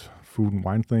into this food and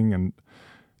wine thing, and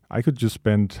I could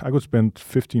spend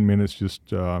 15 minutes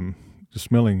just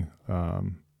smelling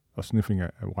or sniffing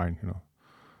a wine,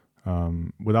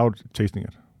 without tasting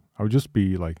it. I would just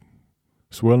be like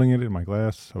swirling it in my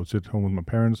glass. I would sit home with my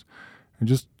parents and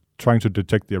just trying to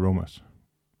detect the aromas.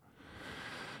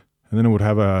 And then I would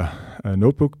have a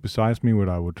notebook beside me where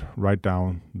I would write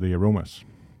down the aromas.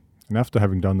 And after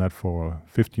having done that for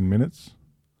 15 minutes,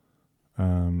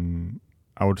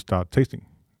 I would start tasting.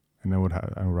 And then I would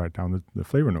write down the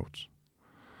flavor notes.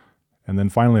 And then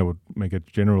finally I would make a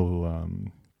general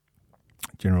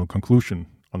conclusion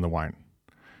on the wine.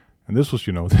 And this was,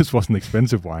 this wasn't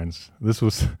expensive wines. This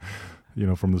was,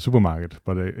 from the supermarket.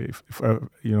 But if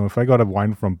I got a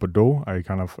wine from Bordeaux, I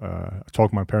kind of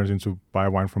talked my parents into buy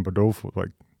a wine from Bordeaux for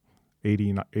like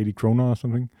 80 kroner or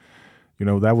something.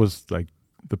 That was like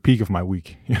the peak of my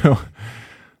week.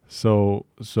 So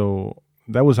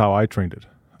that was how I trained it.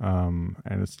 and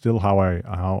it's still how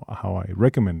I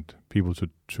recommend people to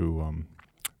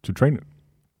train it.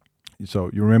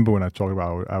 So you remember when I talked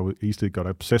about I easily got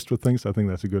obsessed with things? I think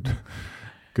that's a good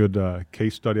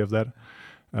case study of that.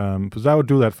 Because I would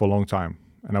do that for a long time,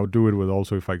 and I would do it with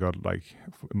also if I got like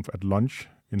at lunch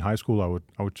in high school,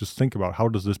 I would just think about how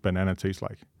does this banana taste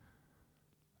like,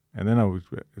 and then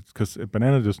it's because a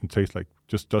banana doesn't taste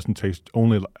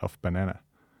only of banana.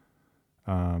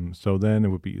 So then it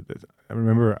would be that I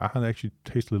remember I had actually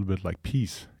taste a little bit like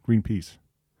peas, green peas.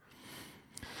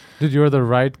 Dude, you're the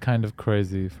right kind of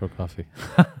crazy for coffee.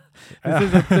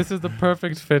 This is the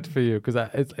perfect fit for you because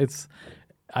it's.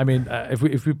 I mean,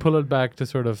 if we pull it back to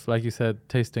sort of like you said,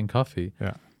 tasting coffee.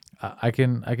 Yeah, I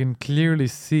can clearly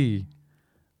see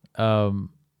a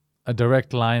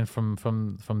direct line from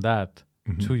that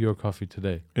to your coffee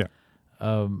today. Yeah.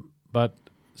 But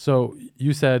so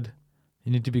you said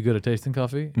you need to be good at tasting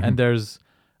coffee, and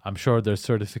I'm sure there's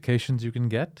certifications you can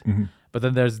get, but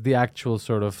then there's the actual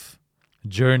sort of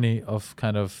journey of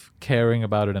kind of caring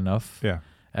about it enough,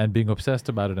 and being obsessed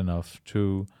about it enough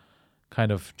to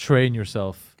kind of train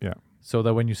yourself, so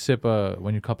that when you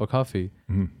cup a coffee,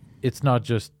 it's not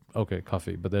just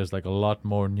coffee, but there's like a lot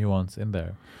more nuance in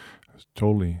there.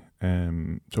 Totally,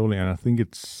 and I think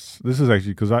this is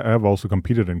actually because I have also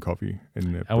competed in coffee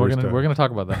and we're gonna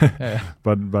talk about that. Yeah.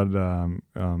 But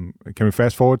can we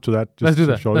fast forward to that? Let's do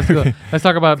that. Let's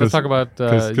talk about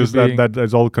because that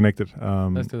is all connected.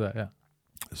 Let's do that. Yeah.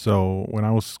 So when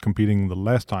I was competing the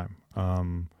last time,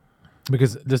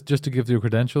 because just to give you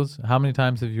credentials, how many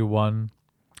times have you won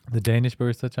the Danish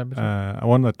Barista Championship? I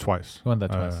won that twice. You won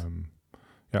that twice.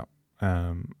 Yeah.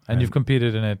 And you've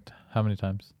competed in it how many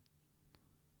times?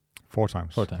 4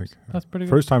 times. 4 times. That's pretty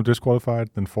good. First time disqualified,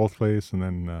 then 4th place, and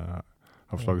then I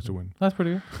was lucky to win. That's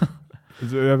pretty good.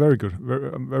 It's very good.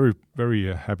 I'm very,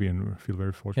 very happy and feel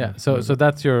very fortunate. Yeah. So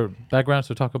that's your background.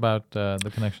 So talk about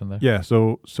the connection there. Yeah.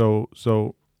 So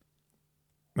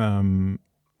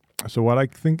what I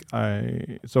think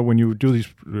when you do these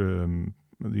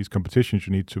competitions,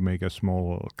 you need to make a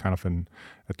small kind of a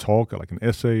talk, like an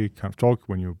essay kind of talk.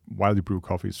 While you brew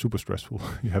coffee, it's super stressful.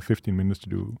 You have 15 minutes to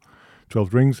do 12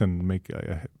 drinks and make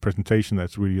a presentation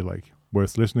that's really like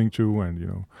worth listening to,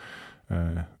 and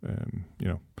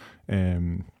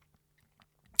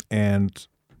and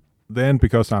then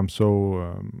because I'm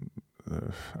so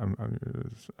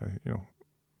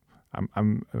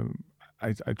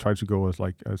I try to go as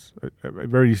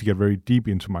very easy to get very deep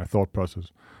into my thought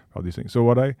process about these things. So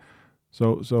what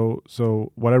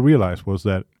I realized was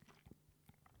that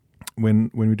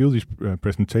when we do these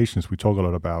presentations, we talk a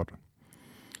lot about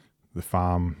the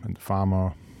farm and the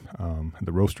farmer, and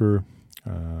the roaster,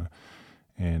 and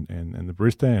the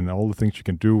barista, and all the things you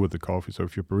can do with the coffee. So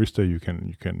if you're a barista, you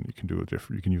can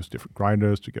use different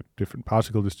grinders to get different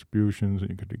particle distributions,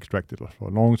 and you can extract it for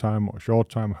a long time or a short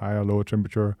time, higher, lower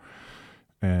temperature.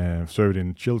 Serve it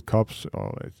in chilled cups,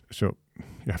 so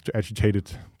you have to agitate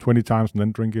it 20 times and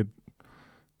then drink it.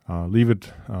 Leave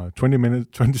it 20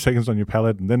 seconds on your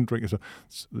palate and then drink it. So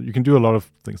you can do a lot of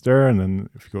things there. And then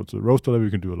if you go to the roaster level,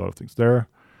 you can do a lot of things there.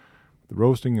 The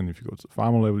roasting, and if you go to the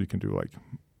farmer level, you can do like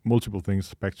multiple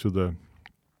things back to the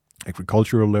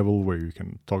agricultural level, where you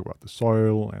can talk about the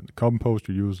soil and the compost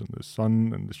you use, and the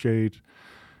sun and the shade,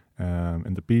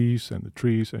 and the bees and the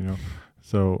trees, and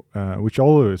so which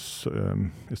all is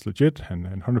legit and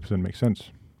 100% makes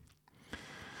sense.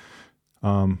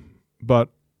 But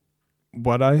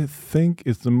what I think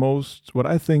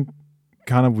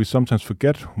kind of we sometimes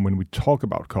forget when we talk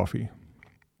about coffee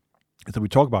is that we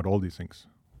talk about all these things.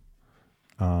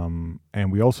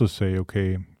 And we also say,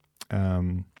 okay,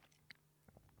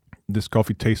 this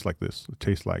coffee tastes like this. It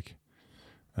tastes like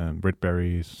red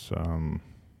berries,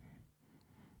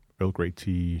 Earl Grey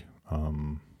tea,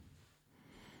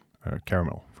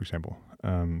 caramel, for example.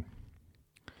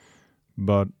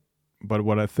 But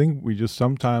what I think we just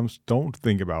sometimes don't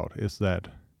think about is that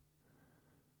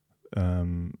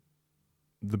the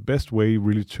best way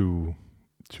really to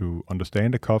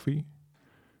understand a coffee,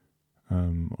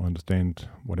 or understand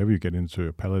whatever you get into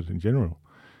your palate in general,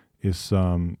 is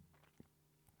that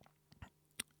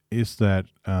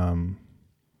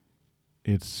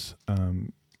it's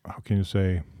how can you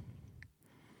say,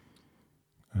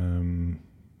 you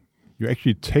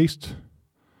actually taste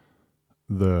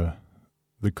the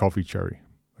coffee cherry.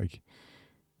 Like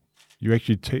you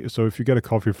actually so if you get a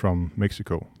coffee from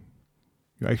Mexico,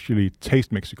 you actually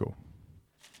taste Mexico,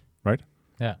 right?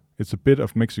 Yeah. It's a bit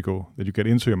of Mexico that you get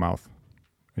into your mouth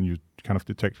and you kind of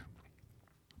detect.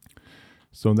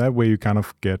 So in that way you kind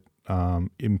of get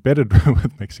embedded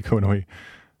with Mexico in a way,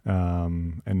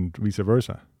 and vice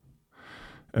versa.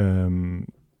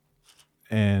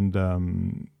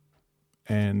 and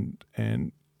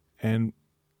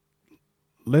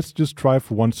let's just try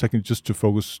for 1 second just to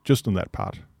focus just on that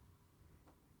part.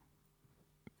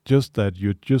 Just that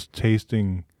you're just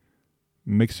tasting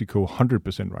Mexico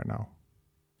 100% right now.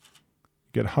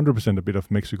 You get 100% a bit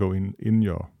of Mexico in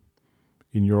your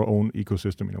own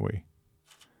ecosystem in a way.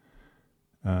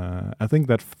 I think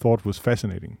that thought was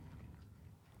fascinating.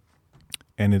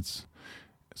 And it's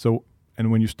so,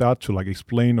 and when you start to like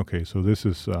explain, okay, so this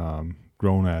is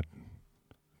grown at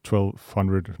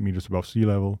 1,200 meters above sea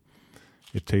level.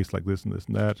 It tastes like this and this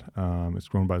and that. It's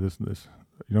grown by this and this,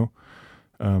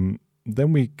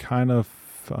 then we kind of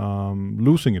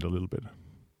losing it a little bit.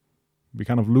 We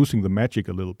kind of losing the magic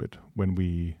a little bit when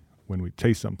we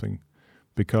taste something,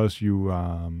 because you're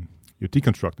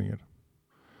deconstructing it.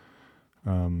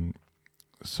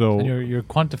 So and you're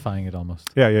quantifying it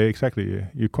almost. Yeah, exactly. Yeah.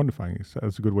 You're quantifying it.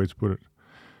 That's a good way to put it.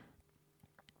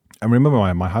 I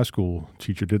remember my high school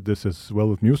teacher did this as well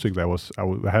with music. I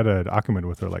had an argument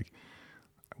with her, like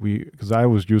because I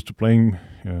was used to playing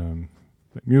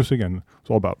music, and it's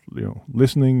all about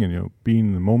listening and being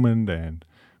in the moment and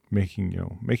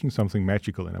making something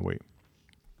magical in a way.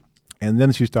 And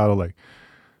then she started like,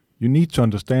 you need to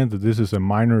understand that this is a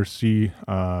minor C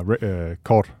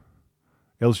chord.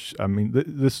 Else, I mean,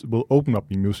 this will open up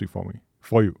the music for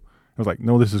you. I was like,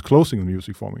 no, this is closing the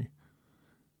music for me.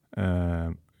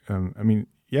 I mean,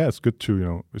 yeah, it's good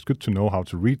to know how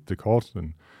to read the chords,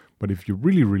 but if you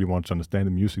really, really want to understand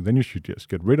the music, then you should just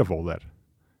get rid of all that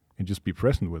and just be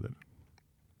present with it.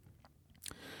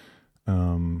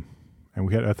 And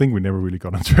I think we never really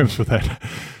got on terms with that.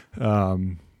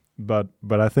 But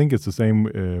I think it's the same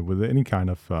with any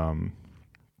kind of,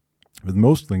 with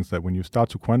most things, that when you start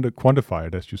to quantify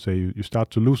it, as you say, you start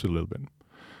to lose it a little bit.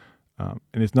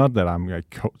 And it's not that I'm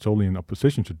totally in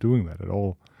opposition to doing that at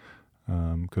all,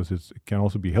 because it can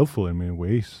also be helpful in many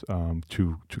ways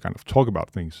to kind of talk about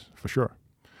things, for sure.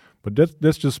 But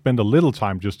let's just spend a little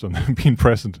time just on being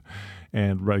present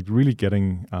and really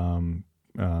getting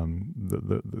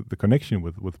the connection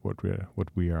with what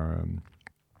we are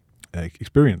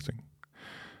experiencing.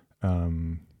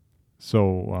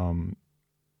 So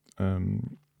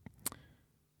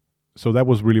that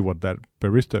was really what that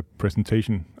barista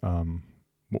presentation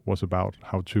was about.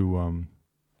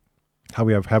 How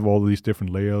we have all these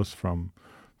different layers from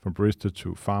barista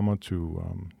to farmer to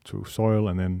soil,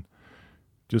 and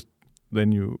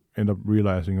then you end up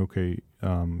realizing, okay,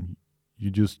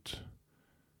 you're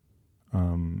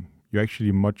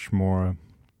actually much more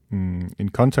in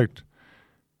contact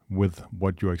with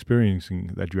what you're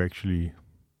experiencing that you actually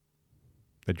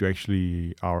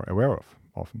are aware of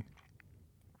often.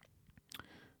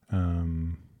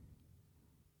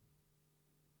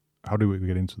 How do we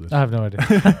get into this? I have no idea.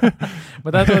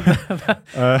 But that's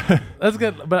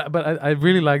good. But I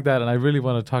really like that, and I really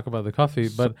want to talk about the coffee.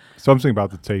 But something about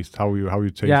the taste, how you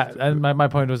taste. Yeah, and my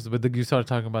point was, you started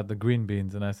talking about the green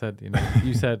beans, and I said,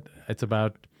 you said it's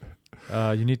about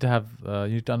you need to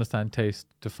understand taste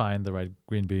to find the right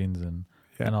green beans and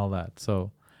all that.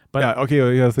 So. But I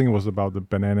think it was about the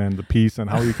banana and the peas,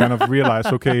 and how you kind of realize,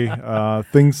 okay,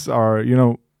 things are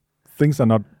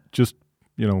not just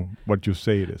what you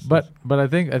say it is. But I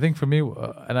think for me,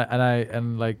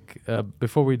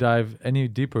 before we dive any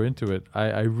deeper into it,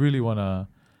 I really want to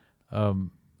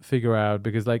figure out,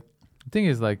 because the thing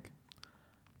is, I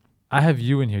have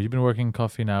you in here. You've been working in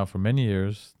coffee now for many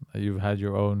years. You've had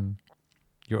your own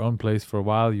place for a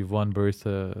while. You've won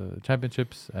barista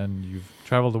championships, and you've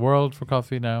traveled the world for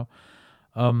coffee now.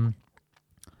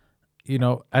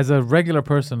 As a regular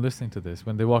person listening to this,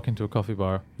 when they walk into a coffee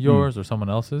bar, yours or someone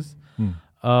else's,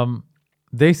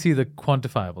 they see the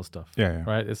quantifiable stuff. Yeah.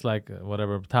 Right? It's like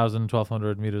 1,000,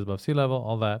 1,200 meters above sea level,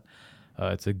 all that.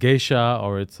 It's a geisha,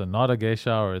 or it's not a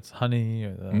geisha, or it's honey,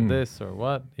 or this or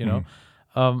what,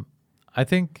 I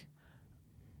think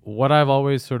what I've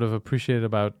always sort of appreciated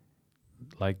about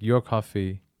your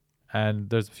coffee, and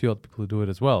there's a few other people who do it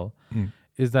as well,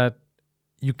 is that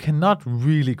you cannot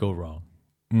really go wrong.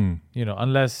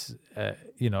 Unless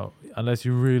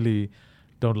you really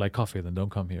don't like coffee, then don't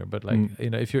come here. But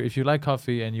if you like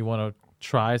coffee and you want to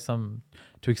try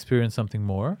to experience something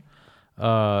more,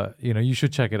 you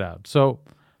should check it out. So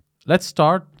let's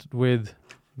start with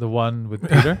the one with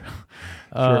Peter.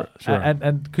 Sure.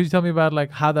 And could you tell me about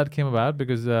how that came about?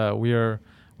 Because we're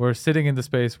sitting in the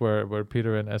space where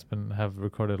Peter and Espen have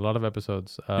recorded a lot of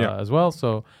episodes as well.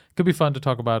 So it could be fun to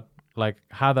talk about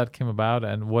how that came about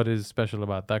and what is special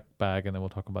about that bag, and then we'll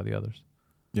talk about the others.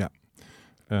 Yeah.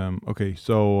 Okay.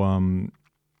 So. And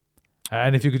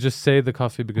if you could just say the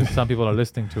coffee, because some people are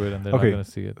listening to it and they're not going to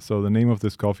see it. So the name of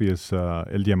this coffee is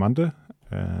El Diamante,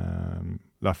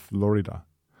 La Florida,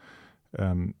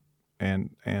 and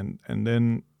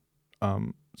then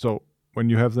so when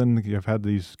you have had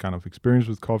these kind of experience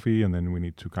with coffee, and then we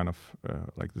need to kind of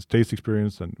like this taste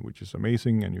experience, and which is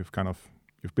amazing, and you've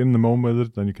been in the moment with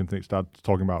it, then you can start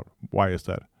talking about why is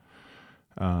that.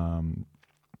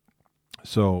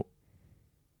 So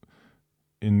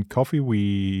in coffee,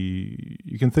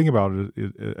 you can think about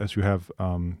it as you have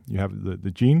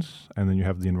the genes, and then you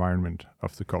have the environment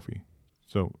of the coffee.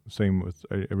 So same with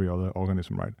every other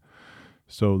organism, right?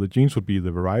 So the genes would be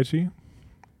the variety,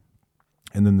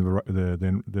 and then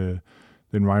the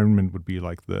environment would be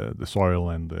like the soil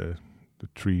and the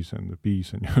trees and the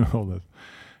bees and all that.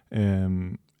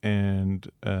 And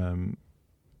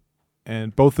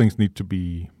both things need to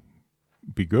be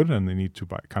good, and they need to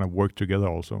kind of work together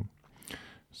also.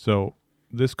 So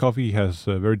this coffee has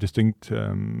very distinct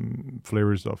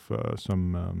flavors of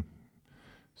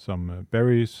some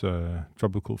berries,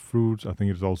 tropical fruits. I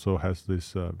think it also has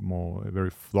this very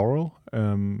floral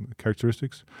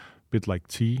characteristics, bit like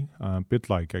tea, bit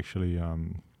like actually,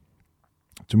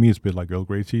 to me it's a bit like Earl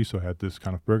Grey tea, so it had this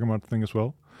kind of bergamot thing as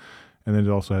well. And then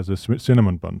it also has this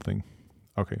cinnamon bun thing.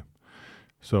 Okay,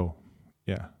 so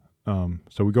yeah,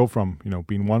 so we go from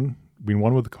being one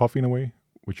with the coffee in a way,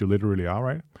 which you literally are,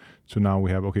 right? So now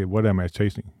we have, okay, what am I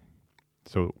tasting?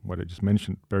 So what I just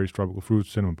mentioned, berries, tropical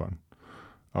fruits, cinnamon bun.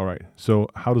 All right, so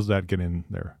how does that get in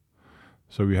there?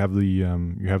 So you have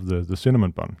the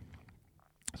cinnamon bun.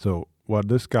 So what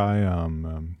this guy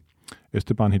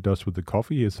Esteban he does with the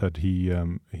coffee is that he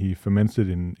ferments it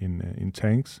in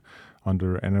tanks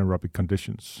under anaerobic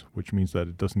conditions, which means that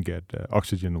it doesn't get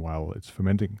oxygen while it's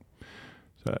fermenting.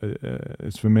 So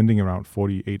it's fermenting around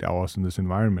 48 hours in this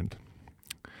environment,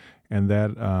 and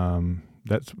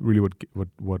that's really what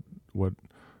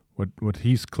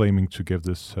he's claiming to give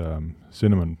this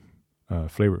cinnamon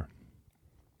flavor.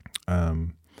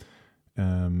 And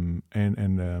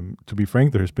to be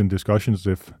frank, there has been discussions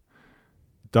if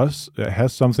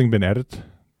has something been added,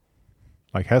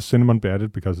 like has cinnamon been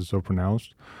added because it's so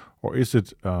pronounced, or is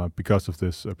it because of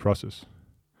this process?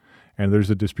 And there's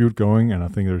a dispute going, and I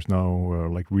think there's no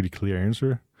like really clear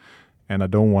answer. And I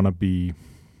don't want to be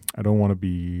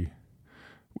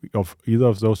of either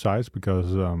of those sides,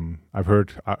 because I've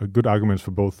heard good arguments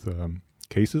for both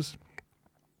cases.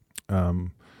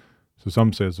 So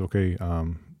some says, okay,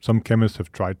 some chemists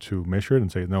have tried to measure it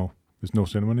and say, no, there's no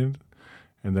cinnamon in it.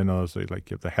 And then others say, like,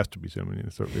 yeah, there has to be cinnamon in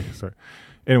it. So, sorry.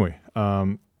 Anyway,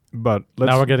 but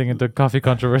now we're getting into coffee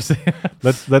controversy.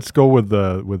 let's go with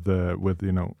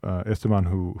Esteban,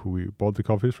 who we bought the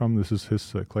coffees from. This is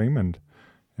his claim, and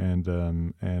I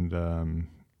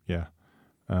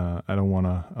don't want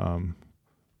to.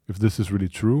 If this is really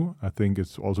true, I think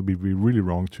it's also be really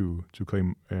wrong to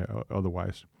claim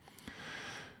otherwise.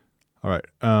 All right.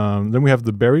 Then we have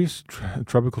the berries,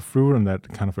 tropical fruit, and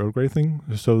that kind of Earl Grey thing.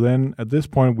 So then, at this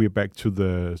point, we're back to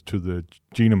the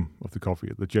genome of the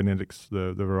coffee, the genetics,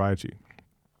 the variety.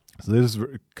 So this is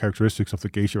characteristics of the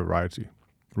geisha variety,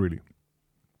 really.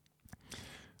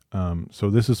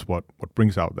 So this is what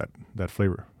brings out that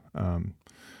flavor.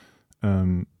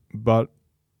 But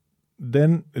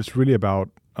then it's really about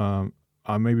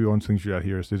maybe one thing you add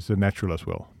here is it's natural as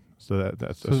well. So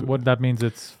that's what that means.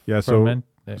 It's ferment.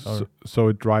 So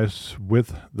it dries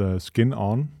with the skin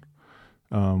on,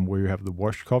 where you have the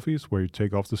washed coffees, where you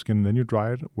take off the skin and then you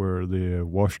dry it, where the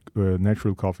washed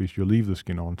natural coffees, you leave the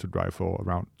skin on to dry for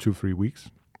around 2-3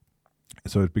 weeks.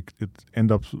 So it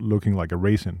ends up looking like a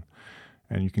raisin.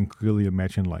 And you can clearly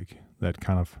imagine like that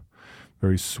kind of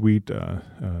very sweet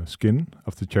skin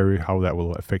of the cherry, how that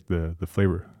will affect the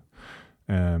flavor.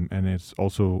 And it's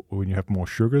also, when you have more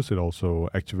sugars, it also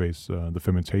activates the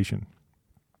fermentation.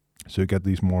 So you get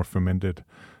these more fermented,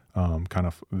 kind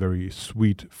of very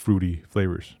sweet, fruity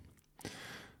flavors.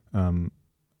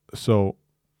 So,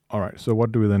 all right. So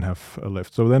what do we then have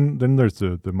left? So then there's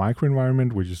the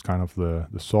microenvironment, which is kind of the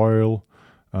soil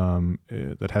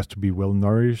that has to be well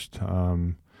nourished,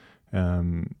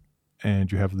 and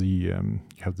you have the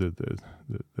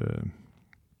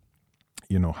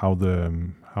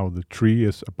how the tree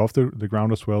is above the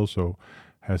ground as well. So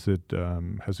has it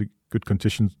good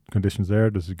conditions there?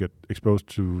 Does it get exposed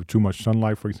to too much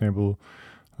sunlight, for example?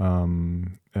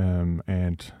 And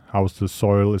how's the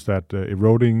soil? Is that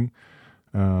eroding,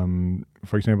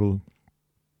 for example,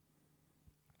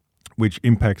 which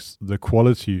impacts the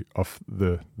quality of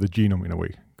the genome in a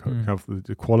way, of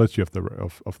the quality of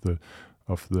the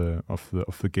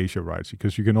geisha variety,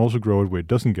 because you can also grow it where it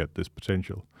doesn't get this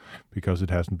potential because it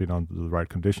hasn't been under the right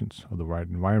conditions or the right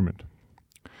environment.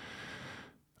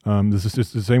 This is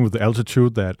just the same with the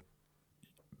altitude, that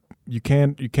you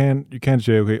can't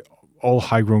say, okay, all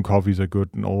high grown coffees are good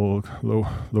and all low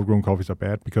grown coffees are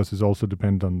bad, because it's also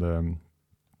depend on the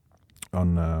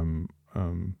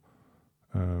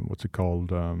what's it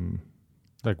called,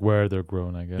 like where they're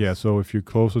grown, I guess. yeah. So if you're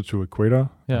closer to equator,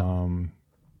 Yeah.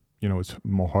 It's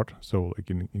more hot. So like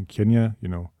in Kenya,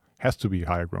 has to be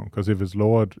higher grown, because if it's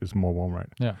lower, it's more warm,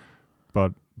 right? Yeah.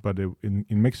 But in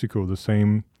Mexico, the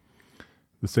same.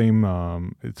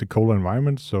 It's a colder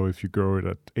environment. So if you grow it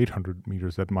at 800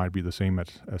 meters, that might be the same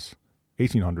as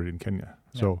 1800 in Kenya.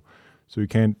 Yeah. So you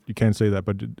can't say that,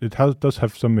 but it does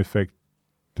have some effect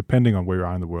depending on where you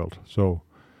are in the world. So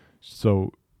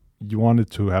you want it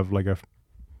to have like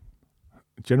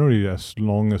generally as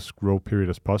long as grow period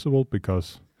as possible,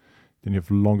 because then you have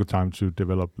longer time to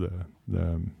develop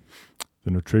the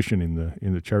nutrition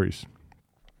in the cherries.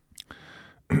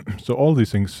 So all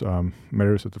these things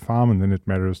matters at the farm, and then it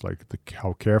matters like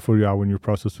how careful you are when you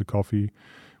process the coffee.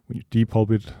 When you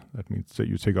depulp it, that means that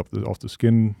you take off the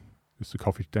skin. Is the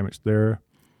coffee damaged there?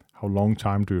 How long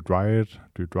time do you dry it?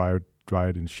 Do you dry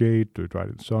it in shade? Do you dry it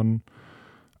in sun?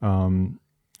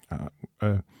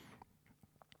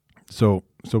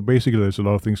 So basically, there's a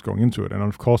lot of things going into it, and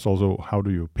of course, also how do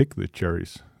you pick the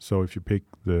cherries? So if you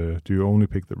do you only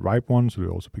pick the ripe ones, or do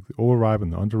you also pick the overripe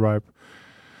and the underripe?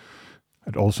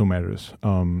 It also matters.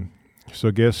 So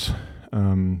I guess,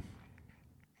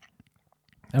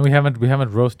 And we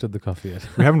haven't roasted the coffee yet.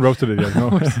 we haven't roasted it yet.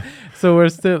 No. So we're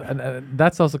still, and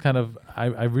that's also kind of,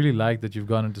 I really like that you've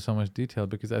gone into so much detail,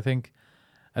 because I think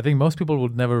most people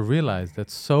would never realize that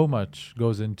so much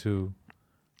goes into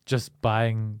just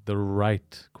buying the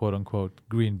right, quote unquote,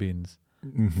 green beans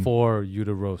Mhm. for you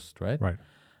to roast, right? Right.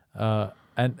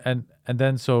 And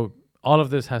then so all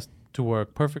of this has to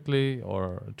work perfectly,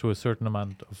 or to a certain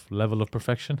amount of level of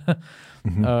perfection.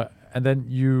 Mhm. And then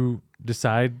you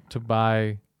decide to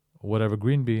buy whatever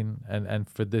green bean, and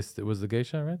for this, it was the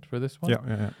geisha, right? For this one?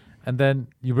 Yeah. And then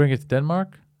you bring it to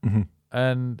Denmark, Mhm.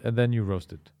 and then you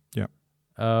roast it. Yeah.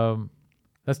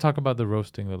 Let's talk about the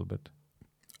roasting a little bit.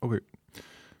 Okay.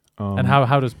 And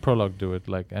how does Prolog do it?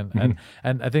 Like, Mhm.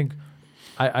 and I think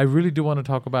I really do want to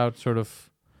talk about sort of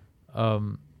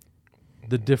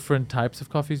the different types of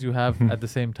coffees you have Mhm. at the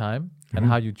same time, and Mhm.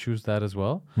 how you choose that as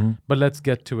well. Mhm. But let's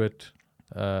get to it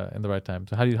in the right time.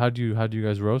 So how do you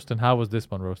guys roast, and how was this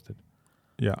one roasted?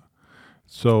 Yeah.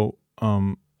 So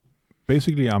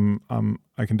basically,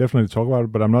 I can definitely talk about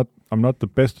it, but I'm not the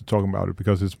best at talking about it,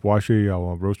 because it's Boache,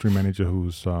 our roastery manager,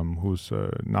 who's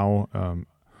now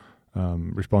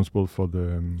responsible for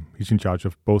he's in charge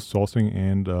of both sourcing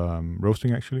and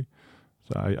roasting, actually.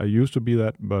 So I used to be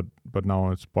that, but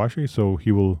now it's Boache, so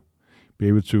he will be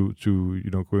able to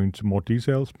go into more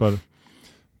details, but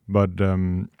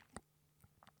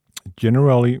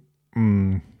generally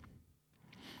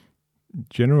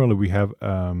we have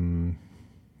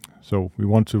so we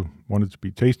want it to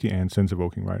be tasty and sense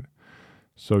evoking, right?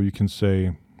 So you can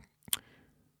say,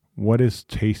 what is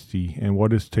tasty, and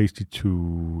what is tasty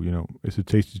to, is it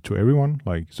tasty to everyone?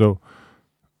 Like, so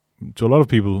to a lot of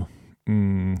people,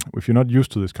 if you're not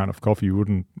used to this kind of coffee, you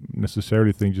wouldn't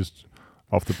necessarily think just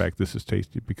off the back this is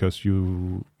tasty, because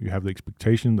you have the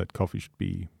expectation that coffee should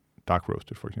be dark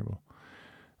roasted, for example.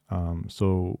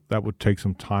 So that would take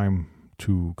some time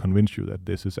to convince you that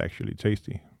this is actually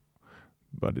tasty.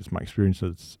 But it's my experience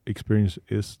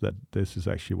is that this is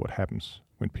actually what happens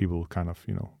when people kind of,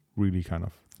 really kind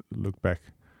of look back,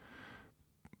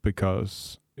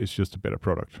 because it's just a better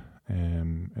product,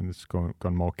 and it's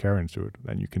gone more care into it,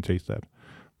 and you can taste that.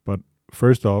 But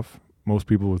first off, most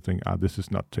people would think, this is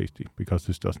not tasty, because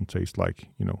this doesn't taste like,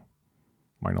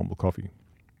 my normal coffee.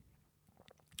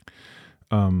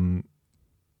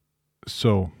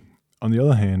 So on the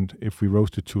other hand, if we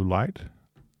roast it too light,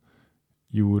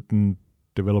 you wouldn't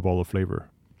develop all the flavor.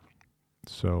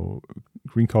 So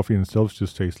green coffee in itself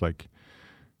just tastes like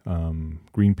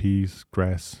green peas,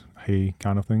 grass, hay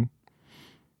kind of thing.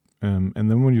 And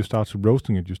then when you start to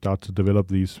roasting it, you start to develop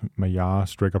these Maillard,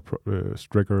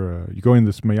 Strecker. You go in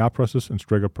this Maillard process and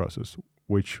Strecker process,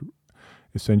 which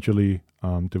essentially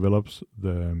develops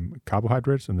the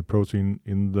carbohydrates and the protein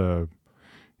in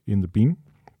the bean,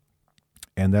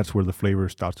 and that's where the flavor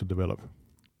starts to develop.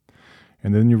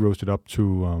 And then you roast it up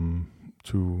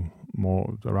to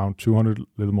more around 200,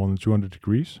 little more than 200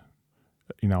 degrees,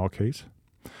 in our case.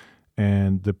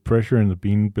 And the pressure in the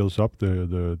bean builds up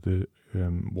the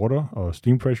water or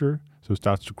steam pressure, so it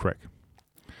starts to crack.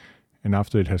 And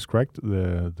after it has cracked,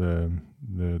 the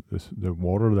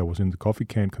water that was in the coffee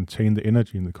can't contain the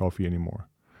energy in the coffee anymore.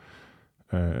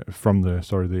 The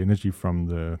energy from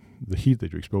the heat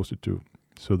that you exposed it to.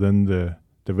 So then the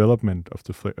development of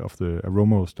the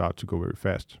aroma will start to go very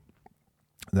fast.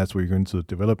 And that's where you go into the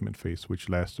development phase, which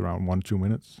lasts around 1-2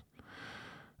 minutes.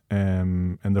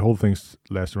 And the whole thing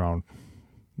lasts around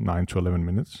 9 to 11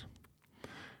 minutes.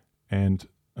 And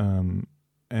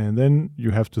then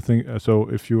you have to think, so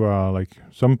if you are like,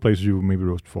 some places you maybe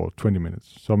roast for 20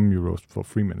 minutes, some you roast for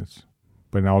 3 minutes.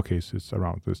 But in our case, it's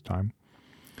around this time.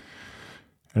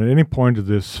 And at any point in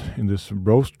this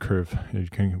roast curve,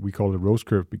 we call it roast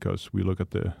curve because we look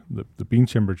at the bean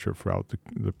temperature throughout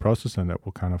the process, and that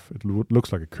will kind of,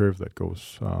 looks like a curve that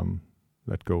goes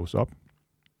up.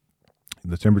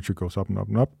 The temperature goes up and up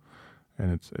and up,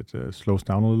 and it slows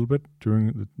down a little bit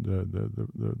during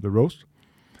the roast.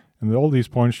 And at all these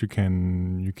points, you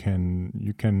can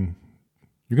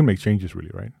make changes,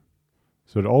 really, right?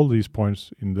 So at all these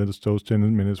points in those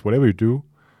 10 minutes, whatever you do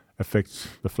affects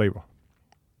the flavor.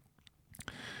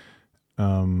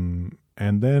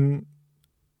 And then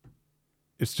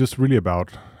it's just really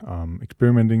about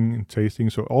experimenting and tasting.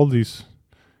 So all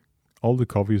the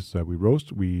coffees that we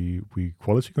roast, we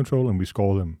quality control and we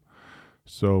score them.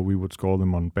 So we would score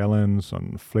them on balance,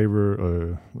 on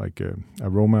flavor,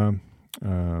 aroma,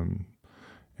 and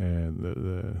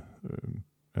the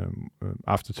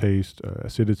aftertaste,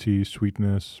 acidity,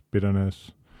 sweetness,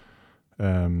 bitterness,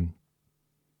 and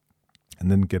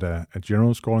then get a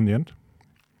general score in the end.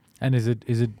 And is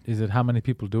it how many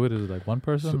people do it? Is it like one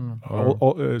person? So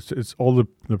it's all the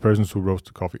persons who roast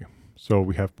the coffee. So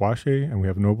we have Boache and we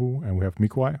have Nobu and we have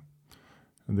Mikuai,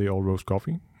 and they all roast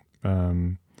coffee.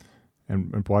 And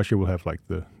Boache will have like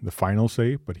the final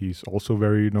say, but he's also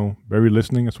very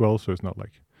listening as well. So it's not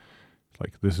like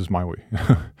this is my way.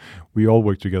 We all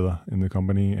work together in the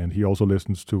company, and he also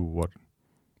listens to what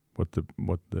the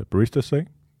baristas say.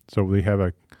 So they have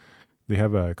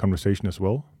a conversation as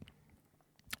well.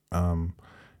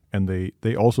 And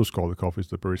they also score the coffees,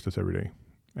 the baristas, every day,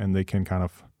 and they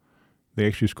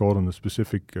actually score on the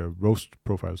specific roast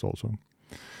profiles also.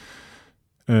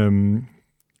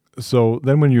 So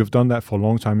then when you've done that for a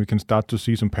long time, you can start to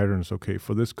see some patterns. Okay,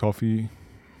 for this coffee,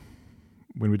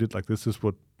 when we did like this is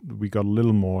what we got a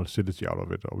little more acidity out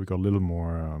of it, or we got a little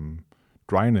more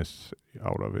dryness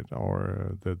out of it,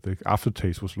 or the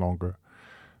aftertaste was longer.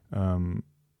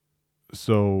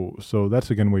 So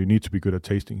that's again where you need to be good at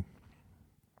tasting,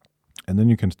 and then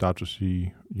you can start to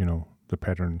see the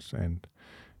patterns and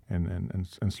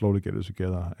slowly get it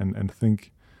together and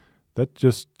think. That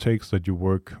just takes that you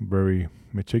work very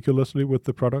meticulously with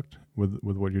the product, with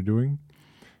what you're doing,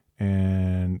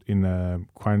 and in a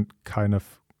kind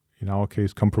of, in our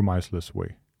case, compromiseless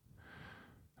way.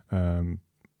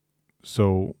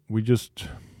 So we just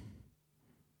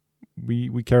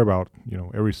we care about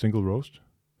every single roast,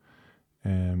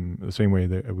 the same way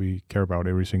that we care about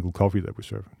every single coffee that we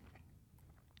serve,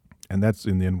 and that's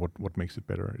in the end what makes it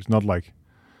better. It's not like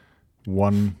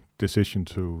one decision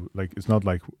to it's not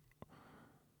like.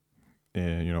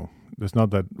 There's not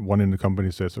that one in the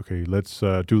company says, okay, let's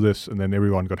do this, and then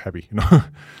everyone got happy.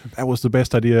 That was the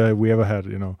best idea we ever had.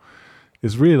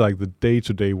 It's really like the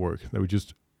day-to-day work that we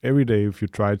just every day. If you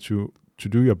try to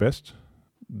do your best,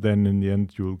 then in the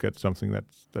end you'll get something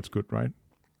that's good, right?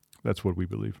 That's what we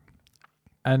believe.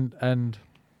 And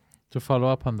to follow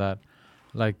up on that,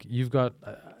 like you've got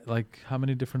how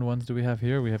many different ones do we have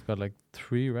here? We have got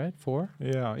 3, right? 4?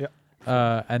 Yeah.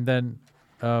 And then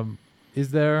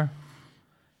is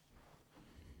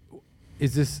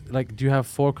this do you have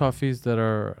 4 coffees that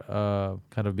are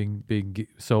kind of being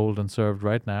sold and served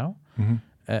right now? Mm-hmm.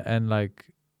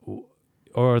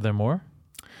 Or are there more?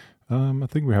 I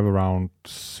think we have around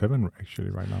 7 actually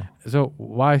right now. So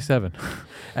why 7?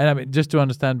 And I mean, just to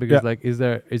understand, because is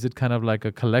it kind of like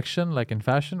a collection, like in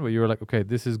fashion, where you're like, okay,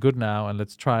 this is good now and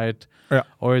let's try it? Yeah.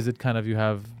 Or is it kind of you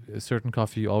have a certain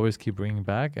coffee you always keep bringing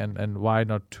back, and why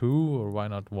not 2, or why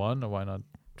not 1, or why not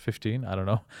 15? I don't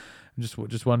know. I'm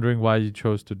just wondering why you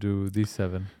chose to do these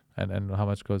 7 and how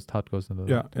much thought goes into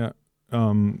that. Yeah.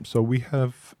 So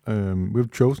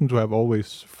we've chosen to have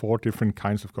always 4 different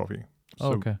kinds of coffee.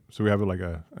 So, okay. So we have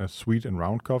a sweet and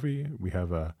round coffee. We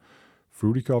have a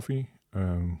fruity coffee.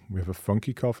 We have a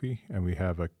funky coffee, and we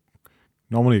have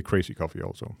normally a crazy coffee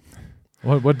also.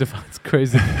 What defines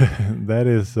crazy? That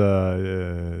is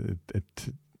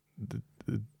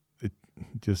it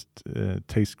just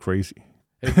tastes crazy.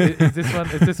 Is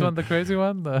this one the crazy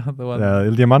one? The one?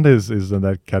 El Diamante is in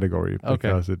that category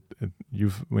because okay.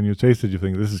 when you taste it, you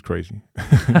think this is crazy.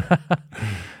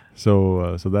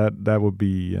 So that would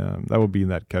be in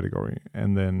that category,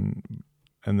 and then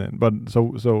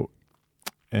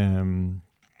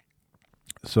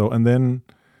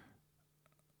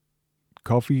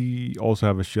coffee also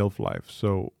have a shelf life.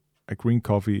 So a green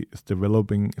coffee is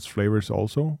developing its flavors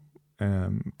also,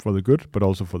 for the good, but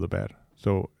also for the bad.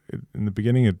 So in the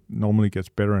beginning, it normally gets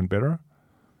better and better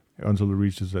until it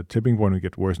reaches a tipping point and it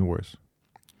gets worse and worse.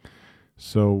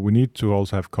 So we need to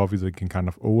also have coffee that can kind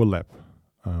of overlap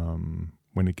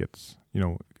when it gets,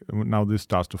 now this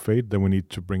starts to fade, then we need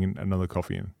to bring in another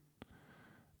coffee in.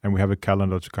 And we have a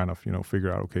calendar to kind of,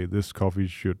 figure out, okay, this coffee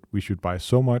we should buy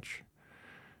so much.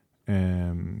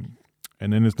 And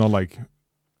then it's not like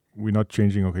we're not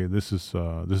changing, okay, this is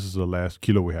the last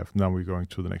kilo we have. Now we're going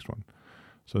to the next one.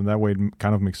 So in that way, it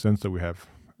kind of makes sense that we have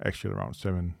actually around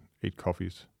 7-8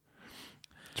 coffees,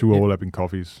 2 overlapping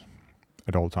coffees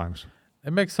at all times.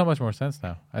 It makes so much more sense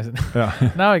now.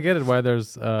 Yeah. Now I get it why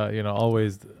there's,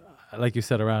 always, like you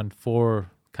said, around 4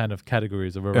 kind of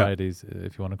categories or varieties,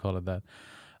 if you want to call it that.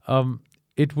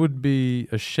 It would be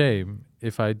a shame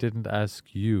if I didn't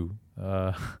ask you,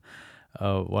 one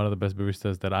of the best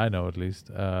baristas that I know at least,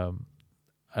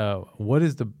 what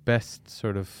is the best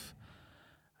sort of,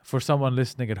 for someone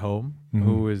listening at home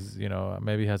who is,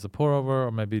 maybe has a pour over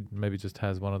or maybe just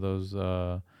has one of those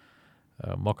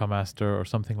Mocha Master or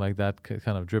something like that,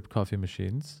 kind of drip coffee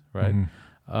machines, right?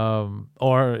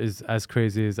 Or is as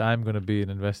crazy as I'm going to be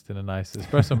and invest in a nice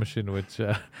espresso machine, which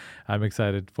I'm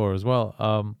excited for as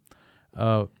well.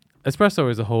 Espresso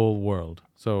is a whole world,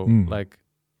 so like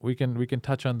we can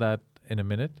touch on that in a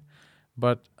minute.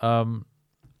 But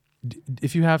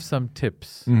if you have some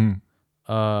tips,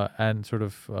 and sort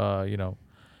of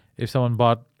if someone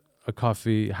bought a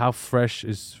coffee, how fresh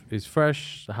is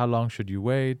fresh? How long should you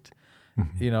wait?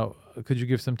 Could you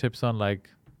give some tips on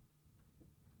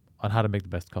how to make the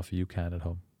best coffee you can at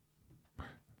home?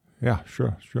 Yeah,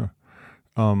 sure.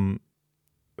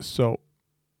 So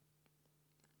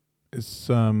it's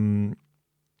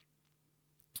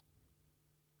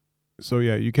so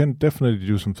yeah, you can definitely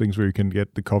do some things where you can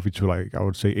get the coffee to I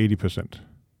would say 80%,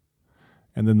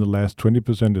 and then the last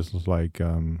 20% is like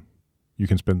you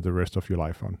can spend the rest of your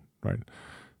life on, right?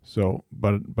 So,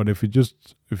 but if you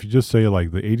just say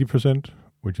like the 80%,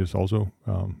 which is also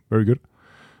very good,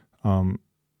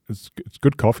 it's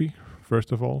good coffee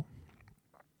first of all,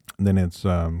 and then it's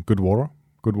good water.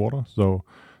 So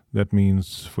that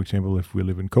means, for example, if we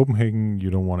live in Copenhagen, you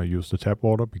don't want to use the tap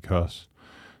water because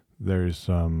there's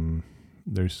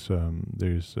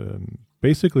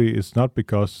basically it's not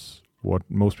because what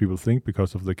most people think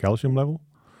because of the calcium level.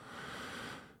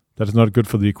 That is not good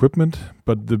for the equipment,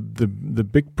 but the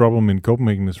big problem in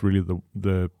Copenhagen is really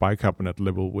the bicarbonate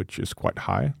level, which is quite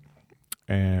high,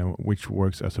 and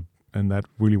that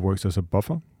really works as a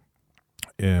buffer,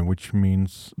 which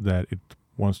means that it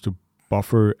wants to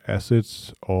buffer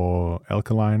acids or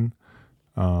alkaline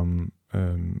to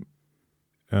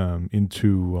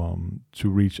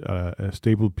reach a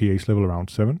stable pH level around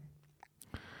 7.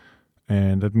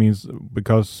 And that means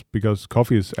because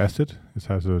coffee is acid, it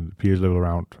has a pH level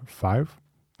around 5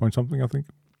 point something, I think.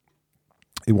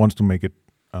 It wants to make it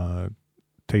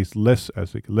taste less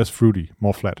acidic, less fruity,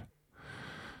 more flat.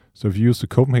 So if you use the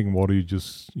Copenhagen water,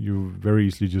 you very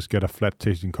easily just get a flat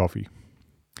tasting coffee.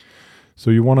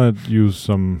 So you want to use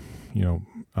some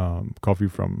coffee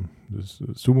from this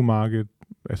supermarket.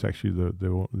 That's actually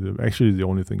the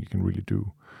only thing you can really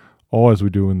do. Or as we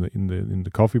do in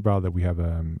the coffee bar, that we have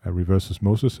a reverse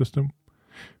osmosis system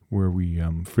where we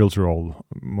filter all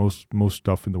most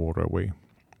stuff in the water away,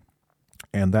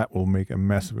 and that will make a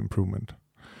massive improvement.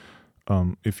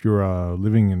 If you're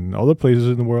living in other places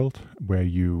in the world where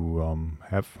you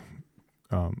have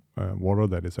water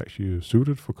that is actually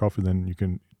suited for coffee, then you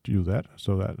can do that.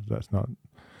 So that's not a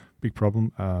big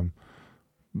problem.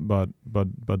 But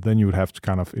then you would have to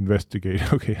kind of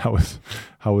investigate. Okay,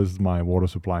 how is my water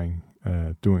supplying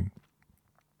doing?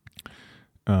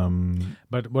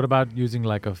 But what about using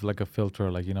like a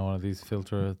filter, one of these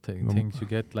filter things you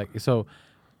get, so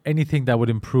anything that would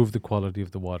improve the quality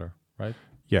of the water, right?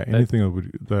 Yeah, anything that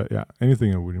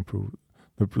would improve.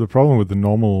 The problem with the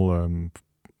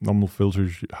normal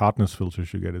filters, hardness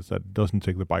filters you get, is that it doesn't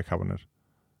take the bicarbonate.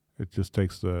 It just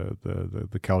takes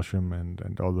the calcium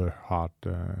and other hard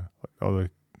other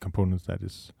components that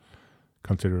is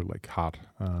considered like hard.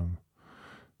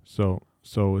 So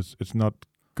it's not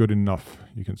good enough,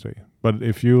 you can say. But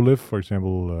if you live, for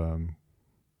example,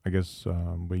 I guess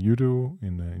where you do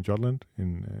in Jutland,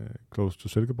 in close to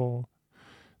Silkeborg,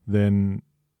 then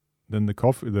the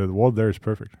water there is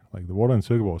perfect. Like the water in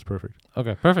Silkeborg is perfect.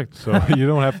 Okay, perfect. So you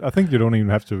don't have. I think you don't even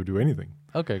have to do anything.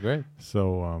 Okay, great.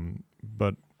 So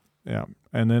but. Yeah,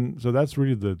 and then so that's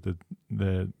really the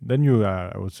then you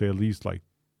I would say at least like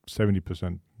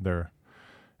 70% there,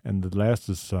 and the last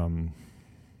is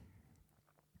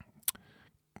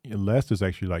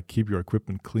actually like keep your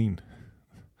equipment clean.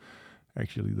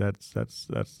 Actually, that's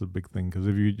the big thing, because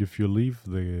if you leave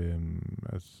the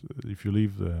if you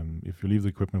leave the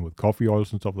equipment with coffee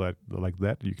oils and stuff like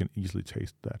that, you can easily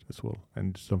taste that as well,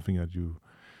 and it's something that you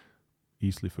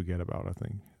easily forget about, I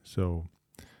think. So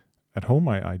at home,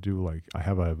 I do I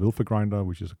have a Wilfer grinder,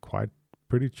 which is a quite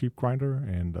pretty cheap grinder,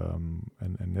 and an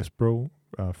Nespro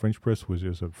French press, which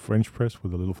is a French press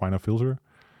with a little finer filter,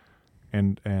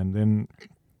 and then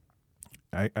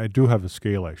I do have a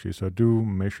scale, actually, so I do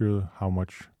measure how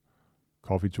much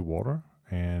coffee to water,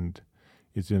 and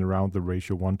it's in around the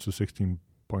ratio 1 to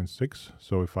 16.6.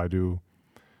 So if I do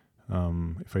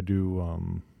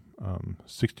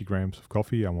 60 grams of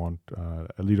coffee, I want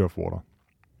a liter of water.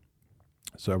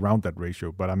 So around that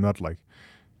ratio, but I'm not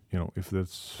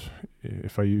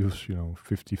if I use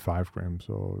 55 grams,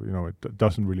 or it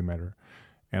doesn't really matter.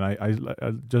 And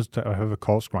I have a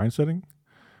coarse grind setting,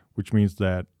 which means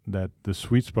that the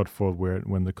sweet spot for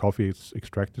when the coffee is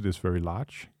extracted is very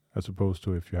large, as opposed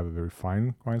to if you have a very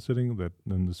fine grind setting,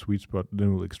 then the sweet spot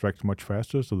then will extract much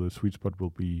faster, so the sweet spot will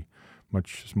be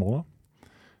much smaller.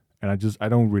 And I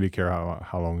don't really care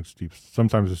how long it steeps.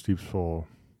 Sometimes it steeps for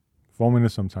 4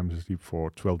 minutes, sometimes it steeps for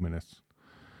 12 minutes.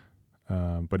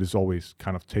 But it's always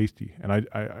kind of tasty. And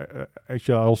I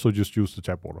also just use the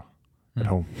tap water at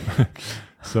home.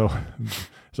 So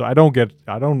I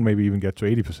don't maybe even get to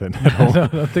 80% at home. No, I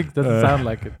don't think doesn't sound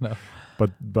like it. No.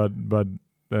 But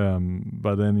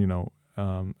then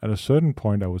at a certain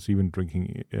point I was even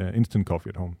drinking instant coffee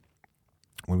at home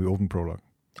when we opened Prolog.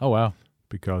 Oh wow!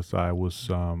 Because I was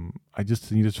I just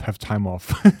needed to have time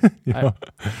off.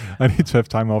 I need to have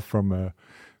time off from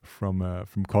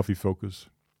coffee focus.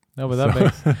 No, but that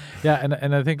makes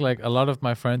and I think a lot of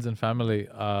my friends and family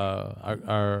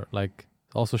are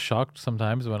also shocked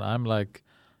sometimes when I'm like,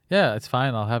 yeah, it's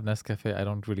fine, I'll have Nescafe, I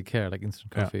don't really care,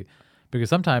 instant coffee, because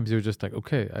sometimes you're just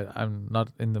okay, I'm not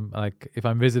in the if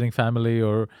I'm visiting family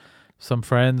or some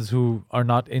friends who are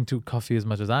not into coffee as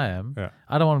much as I am,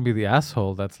 I don't want to be the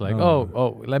asshole that's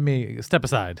let me step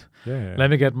aside. Let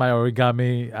me get my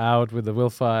origami out with the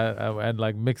Wilfa and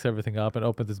mix everything up and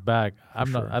open this bag. I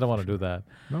don't want to do that.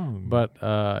 No. But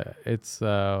it's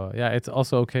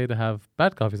also okay to have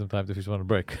bad coffee sometimes if you just want to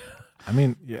break. I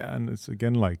mean, and it's I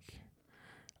don't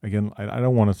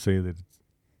want to say that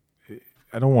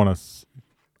I don't want to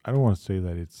say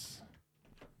that it's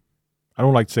I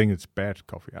don't like saying it's bad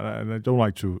coffee. I don't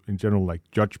like to, in general,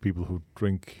 judge people who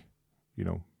drink,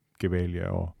 Gevalia,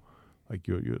 or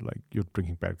you're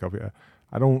drinking bad coffee.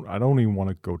 I don't even want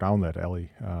to go down that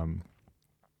alley.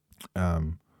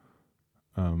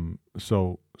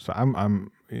 So I'm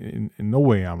in no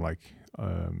way I'm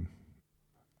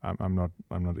not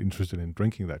interested in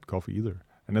drinking that coffee either.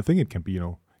 And I think it can be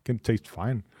can taste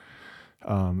fine.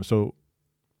 So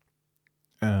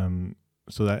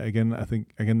that I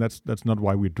think that's not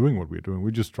why we're doing what we're doing.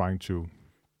 We're just trying to.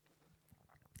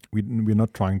 We're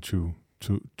not trying to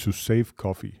save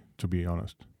coffee. To be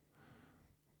honest,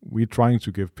 we're trying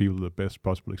to give people the best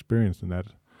possible experience, and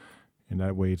in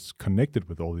that way, it's connected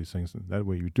with all these things. And that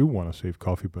way, you do want to save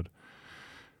coffee, but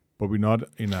we're not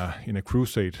in a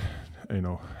crusade,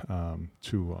 to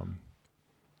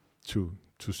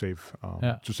save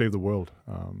the world.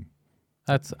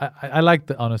 I like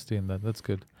the honesty in that. That's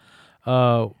good.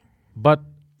 But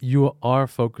you are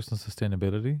focused on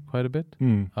sustainability quite a bit.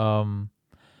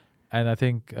 And I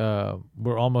think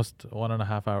we're almost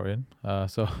 1.5 hours in.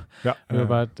 So we have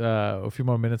about a few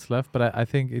more minutes left. But I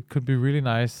think it could be really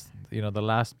nice, the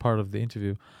last part of the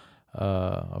interview,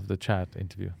 of the chat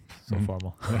interview. So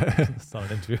formal. It's not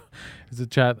an interview. It's a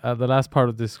chat. The last part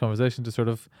of this conversation to sort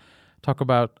of talk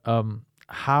about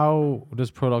how does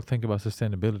Prolog think about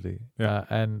sustainability,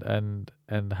 and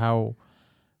how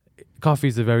coffee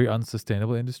is a very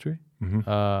unsustainable industry in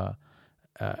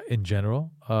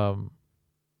general.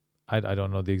 I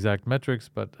don't know the exact metrics,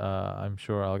 but I'm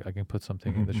sure I can put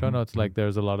something in the show notes.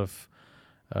 There's a lot of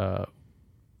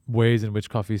ways in which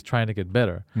coffee is trying to get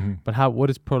better. But what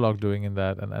is Prolog doing in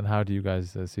that, and how do you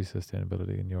guys see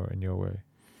sustainability in your way?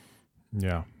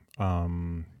 Yeah.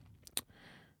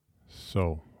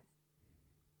 So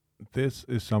this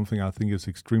is something I think is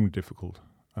extremely difficult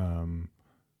in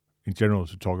general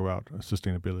to talk about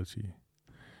sustainability,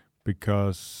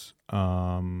 because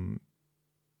I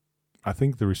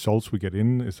think the results we get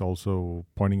in is also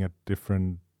pointing at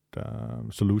different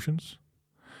solutions.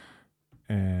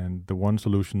 And the one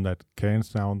solution that can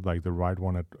sound like the right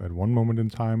one at one moment in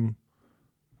time,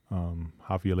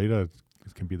 half a year later,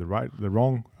 it can be the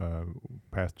wrong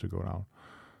path to go down.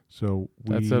 So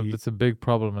that's a big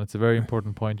problem, and it's a very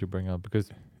important point you bring up, because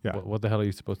Yeah. What the hell are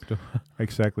you supposed to do?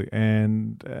 Exactly,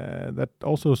 and that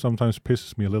also sometimes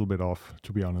pisses me a little bit off,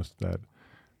 to be honest. That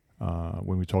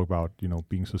when we talk about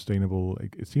being sustainable,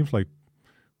 it seems like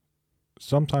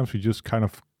sometimes we just kind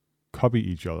of copy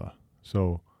each other.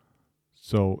 So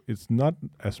it's not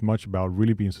as much about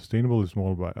really being sustainable. It's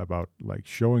more about like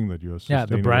showing that you're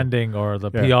sustainable. The branding or the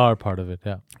PR part of it.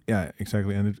 Yeah,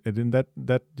 exactly. And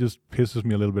that just pisses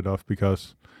me a little bit off,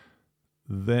 because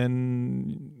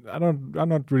then I'm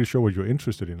not really sure what you're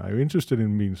interested in. Are you interested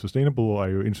in being sustainable, or are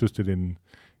you interested in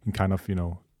kind of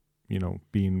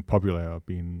being popular, or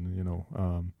being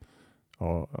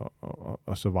or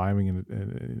surviving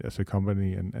in as a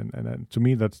company? And to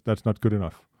me, that's not good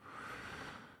enough.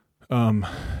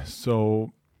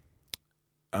 So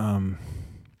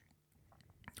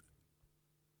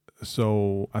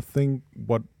I think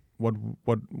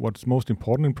what's most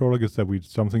important in product is that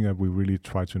something that we really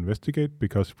try to investigate,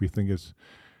 because we think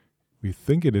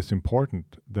it is important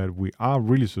that we are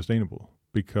really sustainable,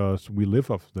 because we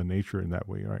live off the nature in that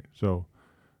way, right? So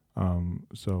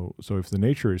if the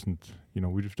nature isn't,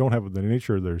 we just don't have the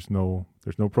nature, there's no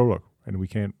product, and we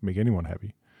can't make anyone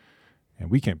happy, and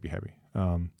we can't be happy.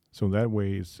 So that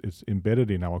way, it's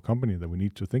embedded in our company that we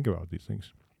need to think about these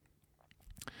things.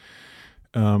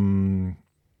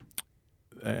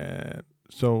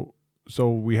 So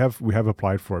we have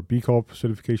applied for a B Corp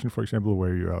certification, for example,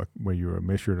 where you are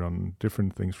measured on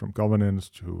different things, from governance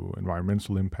to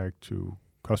environmental impact to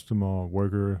customer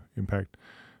worker impact,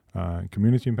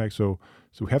 community impact. So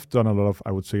we have done a lot of,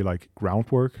 I would say, like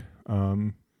groundwork,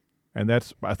 and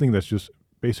I think that's just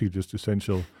basically just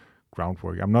essential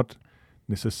groundwork. I'm not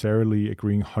necessarily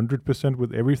agreeing 100%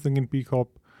 with everything in B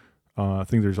Corp. I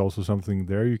think there's also something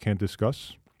there you can't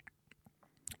discuss,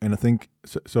 and I think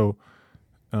so.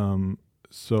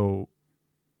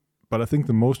 But I think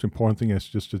the most important thing is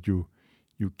just that you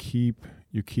keep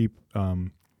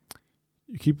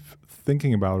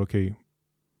thinking about, okay,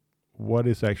 what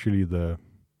is actually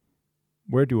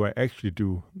where do I actually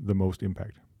do the most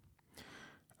impact?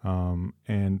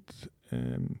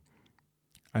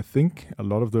 I think a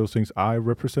lot of those things are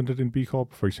represented in B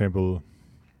Corp. For example,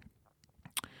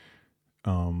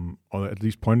 or at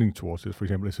least pointing towards it. For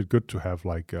example, is it good to have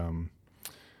like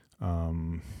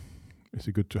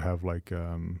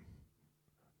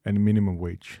any minimum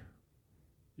wage?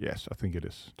 Yes, I think it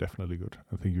is definitely good.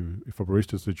 I think for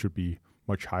baristas it should be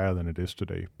much higher than it is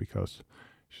today, because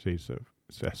it's a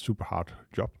super hard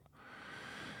job.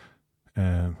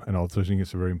 And also I think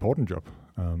it's a very important job.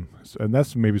 And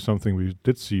that's maybe something we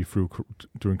did see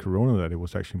during Corona, that it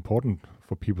was actually important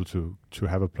for people to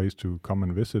have a place to come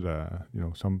and visit,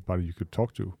 somebody you could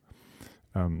talk to.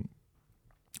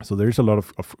 So there is a lot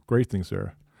of great things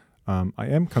there. I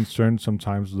am concerned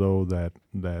sometimes, though, that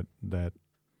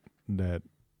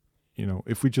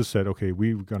if we just said, okay,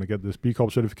 we're going to get this B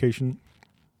Corp certification,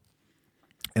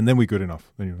 and then we're good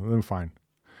enough, then we're fine.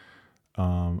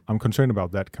 I'm concerned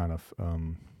about that kind of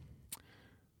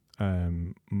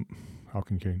how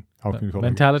can you call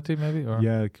mentality, maybe? Or?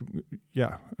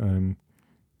 Yeah.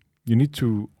 You need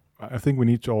to. I think we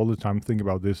need to all the time think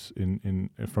about this in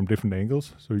from different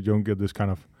angles, so you don't get this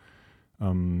kind of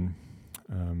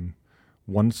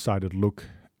one-sided look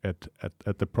at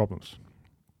the problems,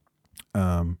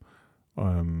 or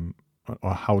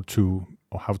how to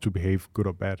behave, good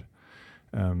or bad.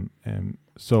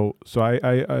 So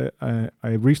I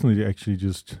recently actually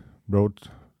just wrote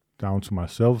down to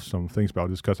myself some things about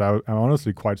this, because I'm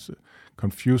honestly quite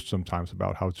confused sometimes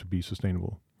about how to be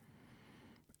sustainable.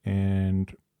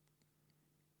 And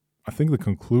I think the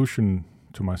conclusion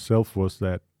to myself was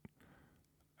that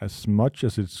as much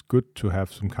as it's good to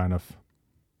have some kind of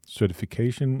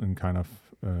certification and kind of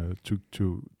to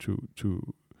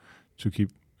keep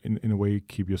in a way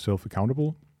keep yourself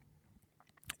accountable,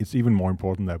 it's even more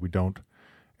important that we don't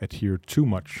adhere too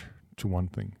much to one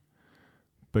thing,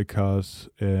 because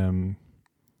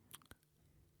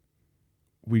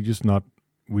we just not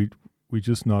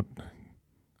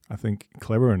I think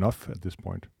clever enough at this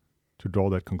point to draw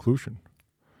that conclusion.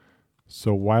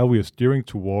 So while we are steering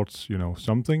towards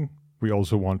something, we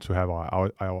also want to have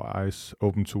our eyes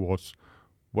open towards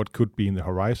what could be in the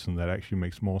horizon that actually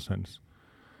makes more sense.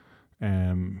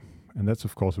 And that's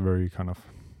of course a very kind of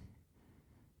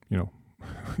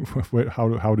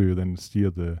how do you then steer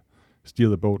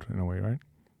the boat in a way, right?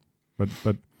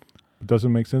 But does it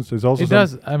make sense? It's also it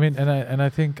does. I mean, and I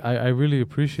think I really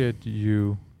appreciate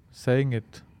you saying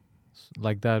it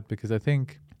like that, because I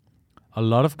think a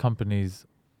lot of companies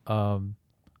are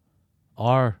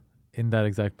in that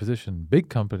exact position. Big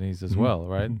companies as well,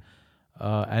 right?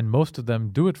 And most of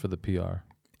them do it for the PR.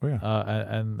 Oh yeah.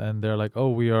 And they're like, oh,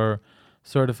 we are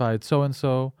certified so and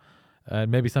so,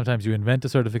 and maybe sometimes you invent a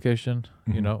certification,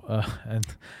 you Mhm. know, and,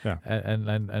 Yeah.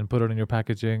 and put it in your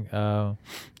packaging.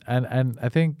 And I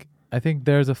think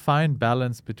there's a fine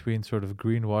balance between sort of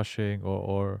greenwashing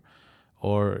or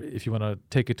if you want to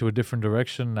take it to a different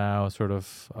direction now, sort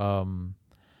of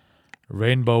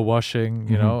rainbow washing.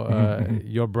 You Mhm, know, mhm, mhm.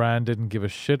 your brand didn't give a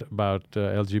shit about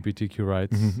LGBTQ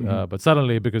rights, Mhm, mhm. but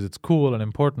suddenly because it's cool and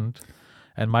important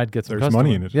and might get some There's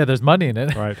money customers. in it. Yeah, there's money in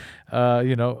it. Right.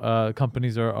 You know,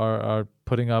 companies are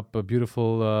putting up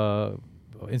beautiful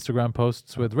Instagram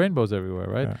posts with rainbows everywhere,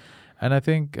 right? Yeah. And I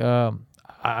think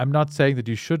I'm not saying that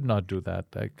you should not do that.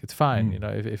 Like, it's fine, Mm. you know,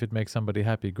 if it makes somebody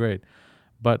happy, great.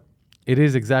 But it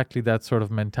is exactly that sort of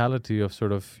mentality of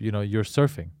sort of, you know, you're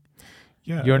surfing.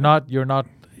 Yeah. You're not, you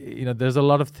know, there's a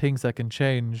lot of things that can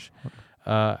change.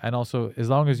 And also, as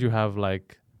long as you have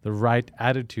like the right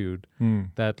attitude, Mm.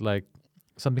 that like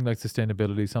something like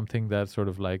sustainability, something that sort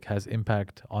of like has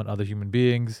impact on other human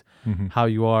beings, Mhm. how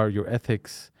you are, your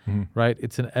ethics, Mhm. right?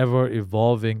 It's an ever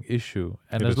evolving issue.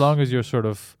 And It as is. long as you're sort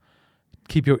of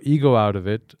keep your ego out of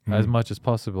it as Mhm. much as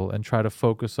possible and try to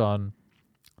focus on,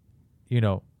 you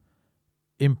know,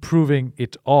 improving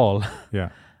it all, Yeah.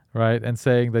 right? And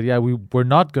saying that, yeah, we're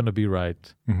not going to be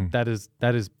right. Mhm. That is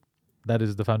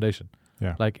the foundation.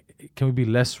 Yeah. Like, can we be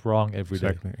less wrong every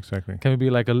day? Exactly. Can we be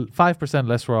like 5%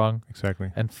 less wrong?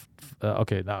 Exactly. And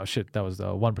okay, now shit, that was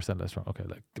 1% less wrong. Okay,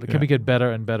 like Yeah. can we get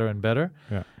better and better and better?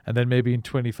 Yeah. And then maybe in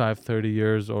 25, 30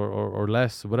 years or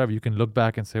less, whatever, you can look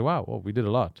back and say, wow, well, we did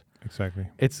a lot. Exactly.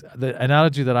 It's the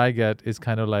analogy that I get is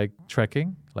kind of like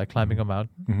trekking, like climbing a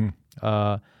mountain.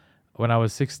 Mhm. When I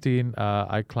was 16,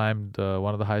 I climbed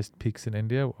one of the highest peaks in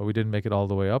India. We didn't make it all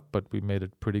the way up, but we made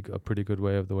it a pretty good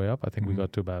way of the way up. I think we Mhm.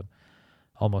 got to about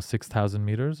almost 6,000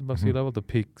 meters above sea Mhm. level. The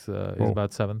peaks is Whoa.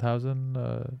 about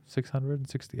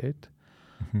 7,668.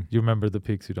 Mhm. You remember the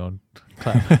peaks, you don't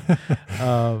climb.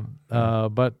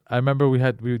 But I remember one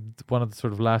of the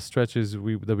sort of last stretches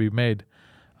that we made.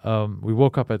 We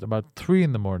woke up at about 3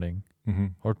 in the morning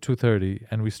Mhm. or 2:30,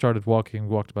 and we started walking. We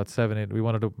walked about 7, 8. We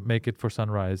wanted to make it for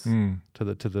sunrise Mm. to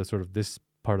the sort of this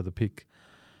part of the peak.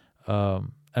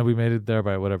 And we made it there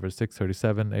by whatever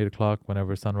 6:37, 8 o'clock,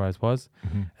 whenever sunrise was.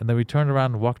 Mhm. And then we turned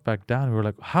around and walked back down. We were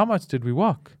like, how much did we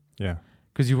walk? Yeah.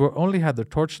 Because you only had the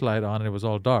torchlight on and it was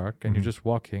all dark, and Mhm. you're just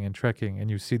walking and trekking, and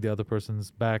you see the other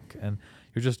person's back, and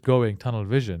you're just going tunnel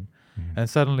vision. Mhm. And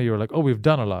suddenly you're like, oh, we've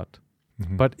done a lot.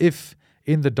 Mhm. But if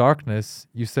in the darkness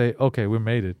you say, okay, we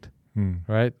made it, Mm.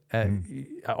 right?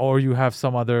 Or you have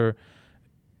some other,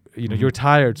 you know, Mhm. you're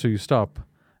tired, so you stop.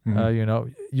 Mhm. You know,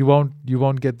 you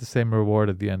won't get the same reward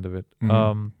at the end of it.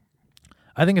 Mhm.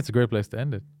 I think it's a great place to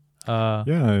end it. Yeah,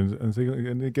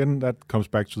 and again, that comes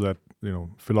back to that, you know,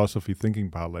 philosophy thinking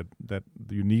about that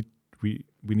we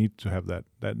need to have that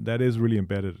is really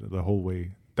embedded the whole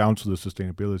way down to the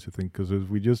sustainability thing. Because if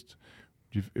we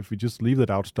just leave that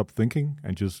out, stop thinking,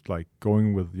 and just like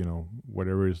going with, you know,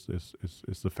 whatever is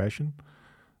the fashion,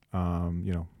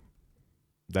 you know,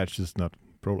 that's just not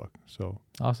Prolog. So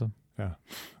Awesome. yeah.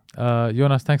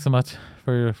 Jonas, thanks so much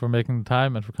for making the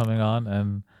time and for coming on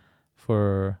and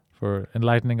for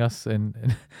enlightening us in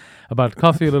about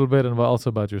coffee a little bit and also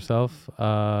about yourself.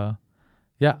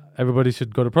 Yeah, everybody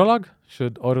should go to Prolog,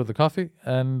 should order the coffee,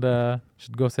 and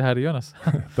should go say hi to Jonas.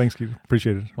 Thanks, Keith.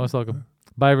 Appreciate it. Most welcome.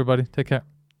 Bye, everybody. Take care.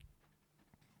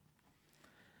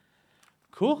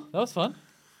 Cool. That was fun.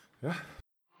 Yeah.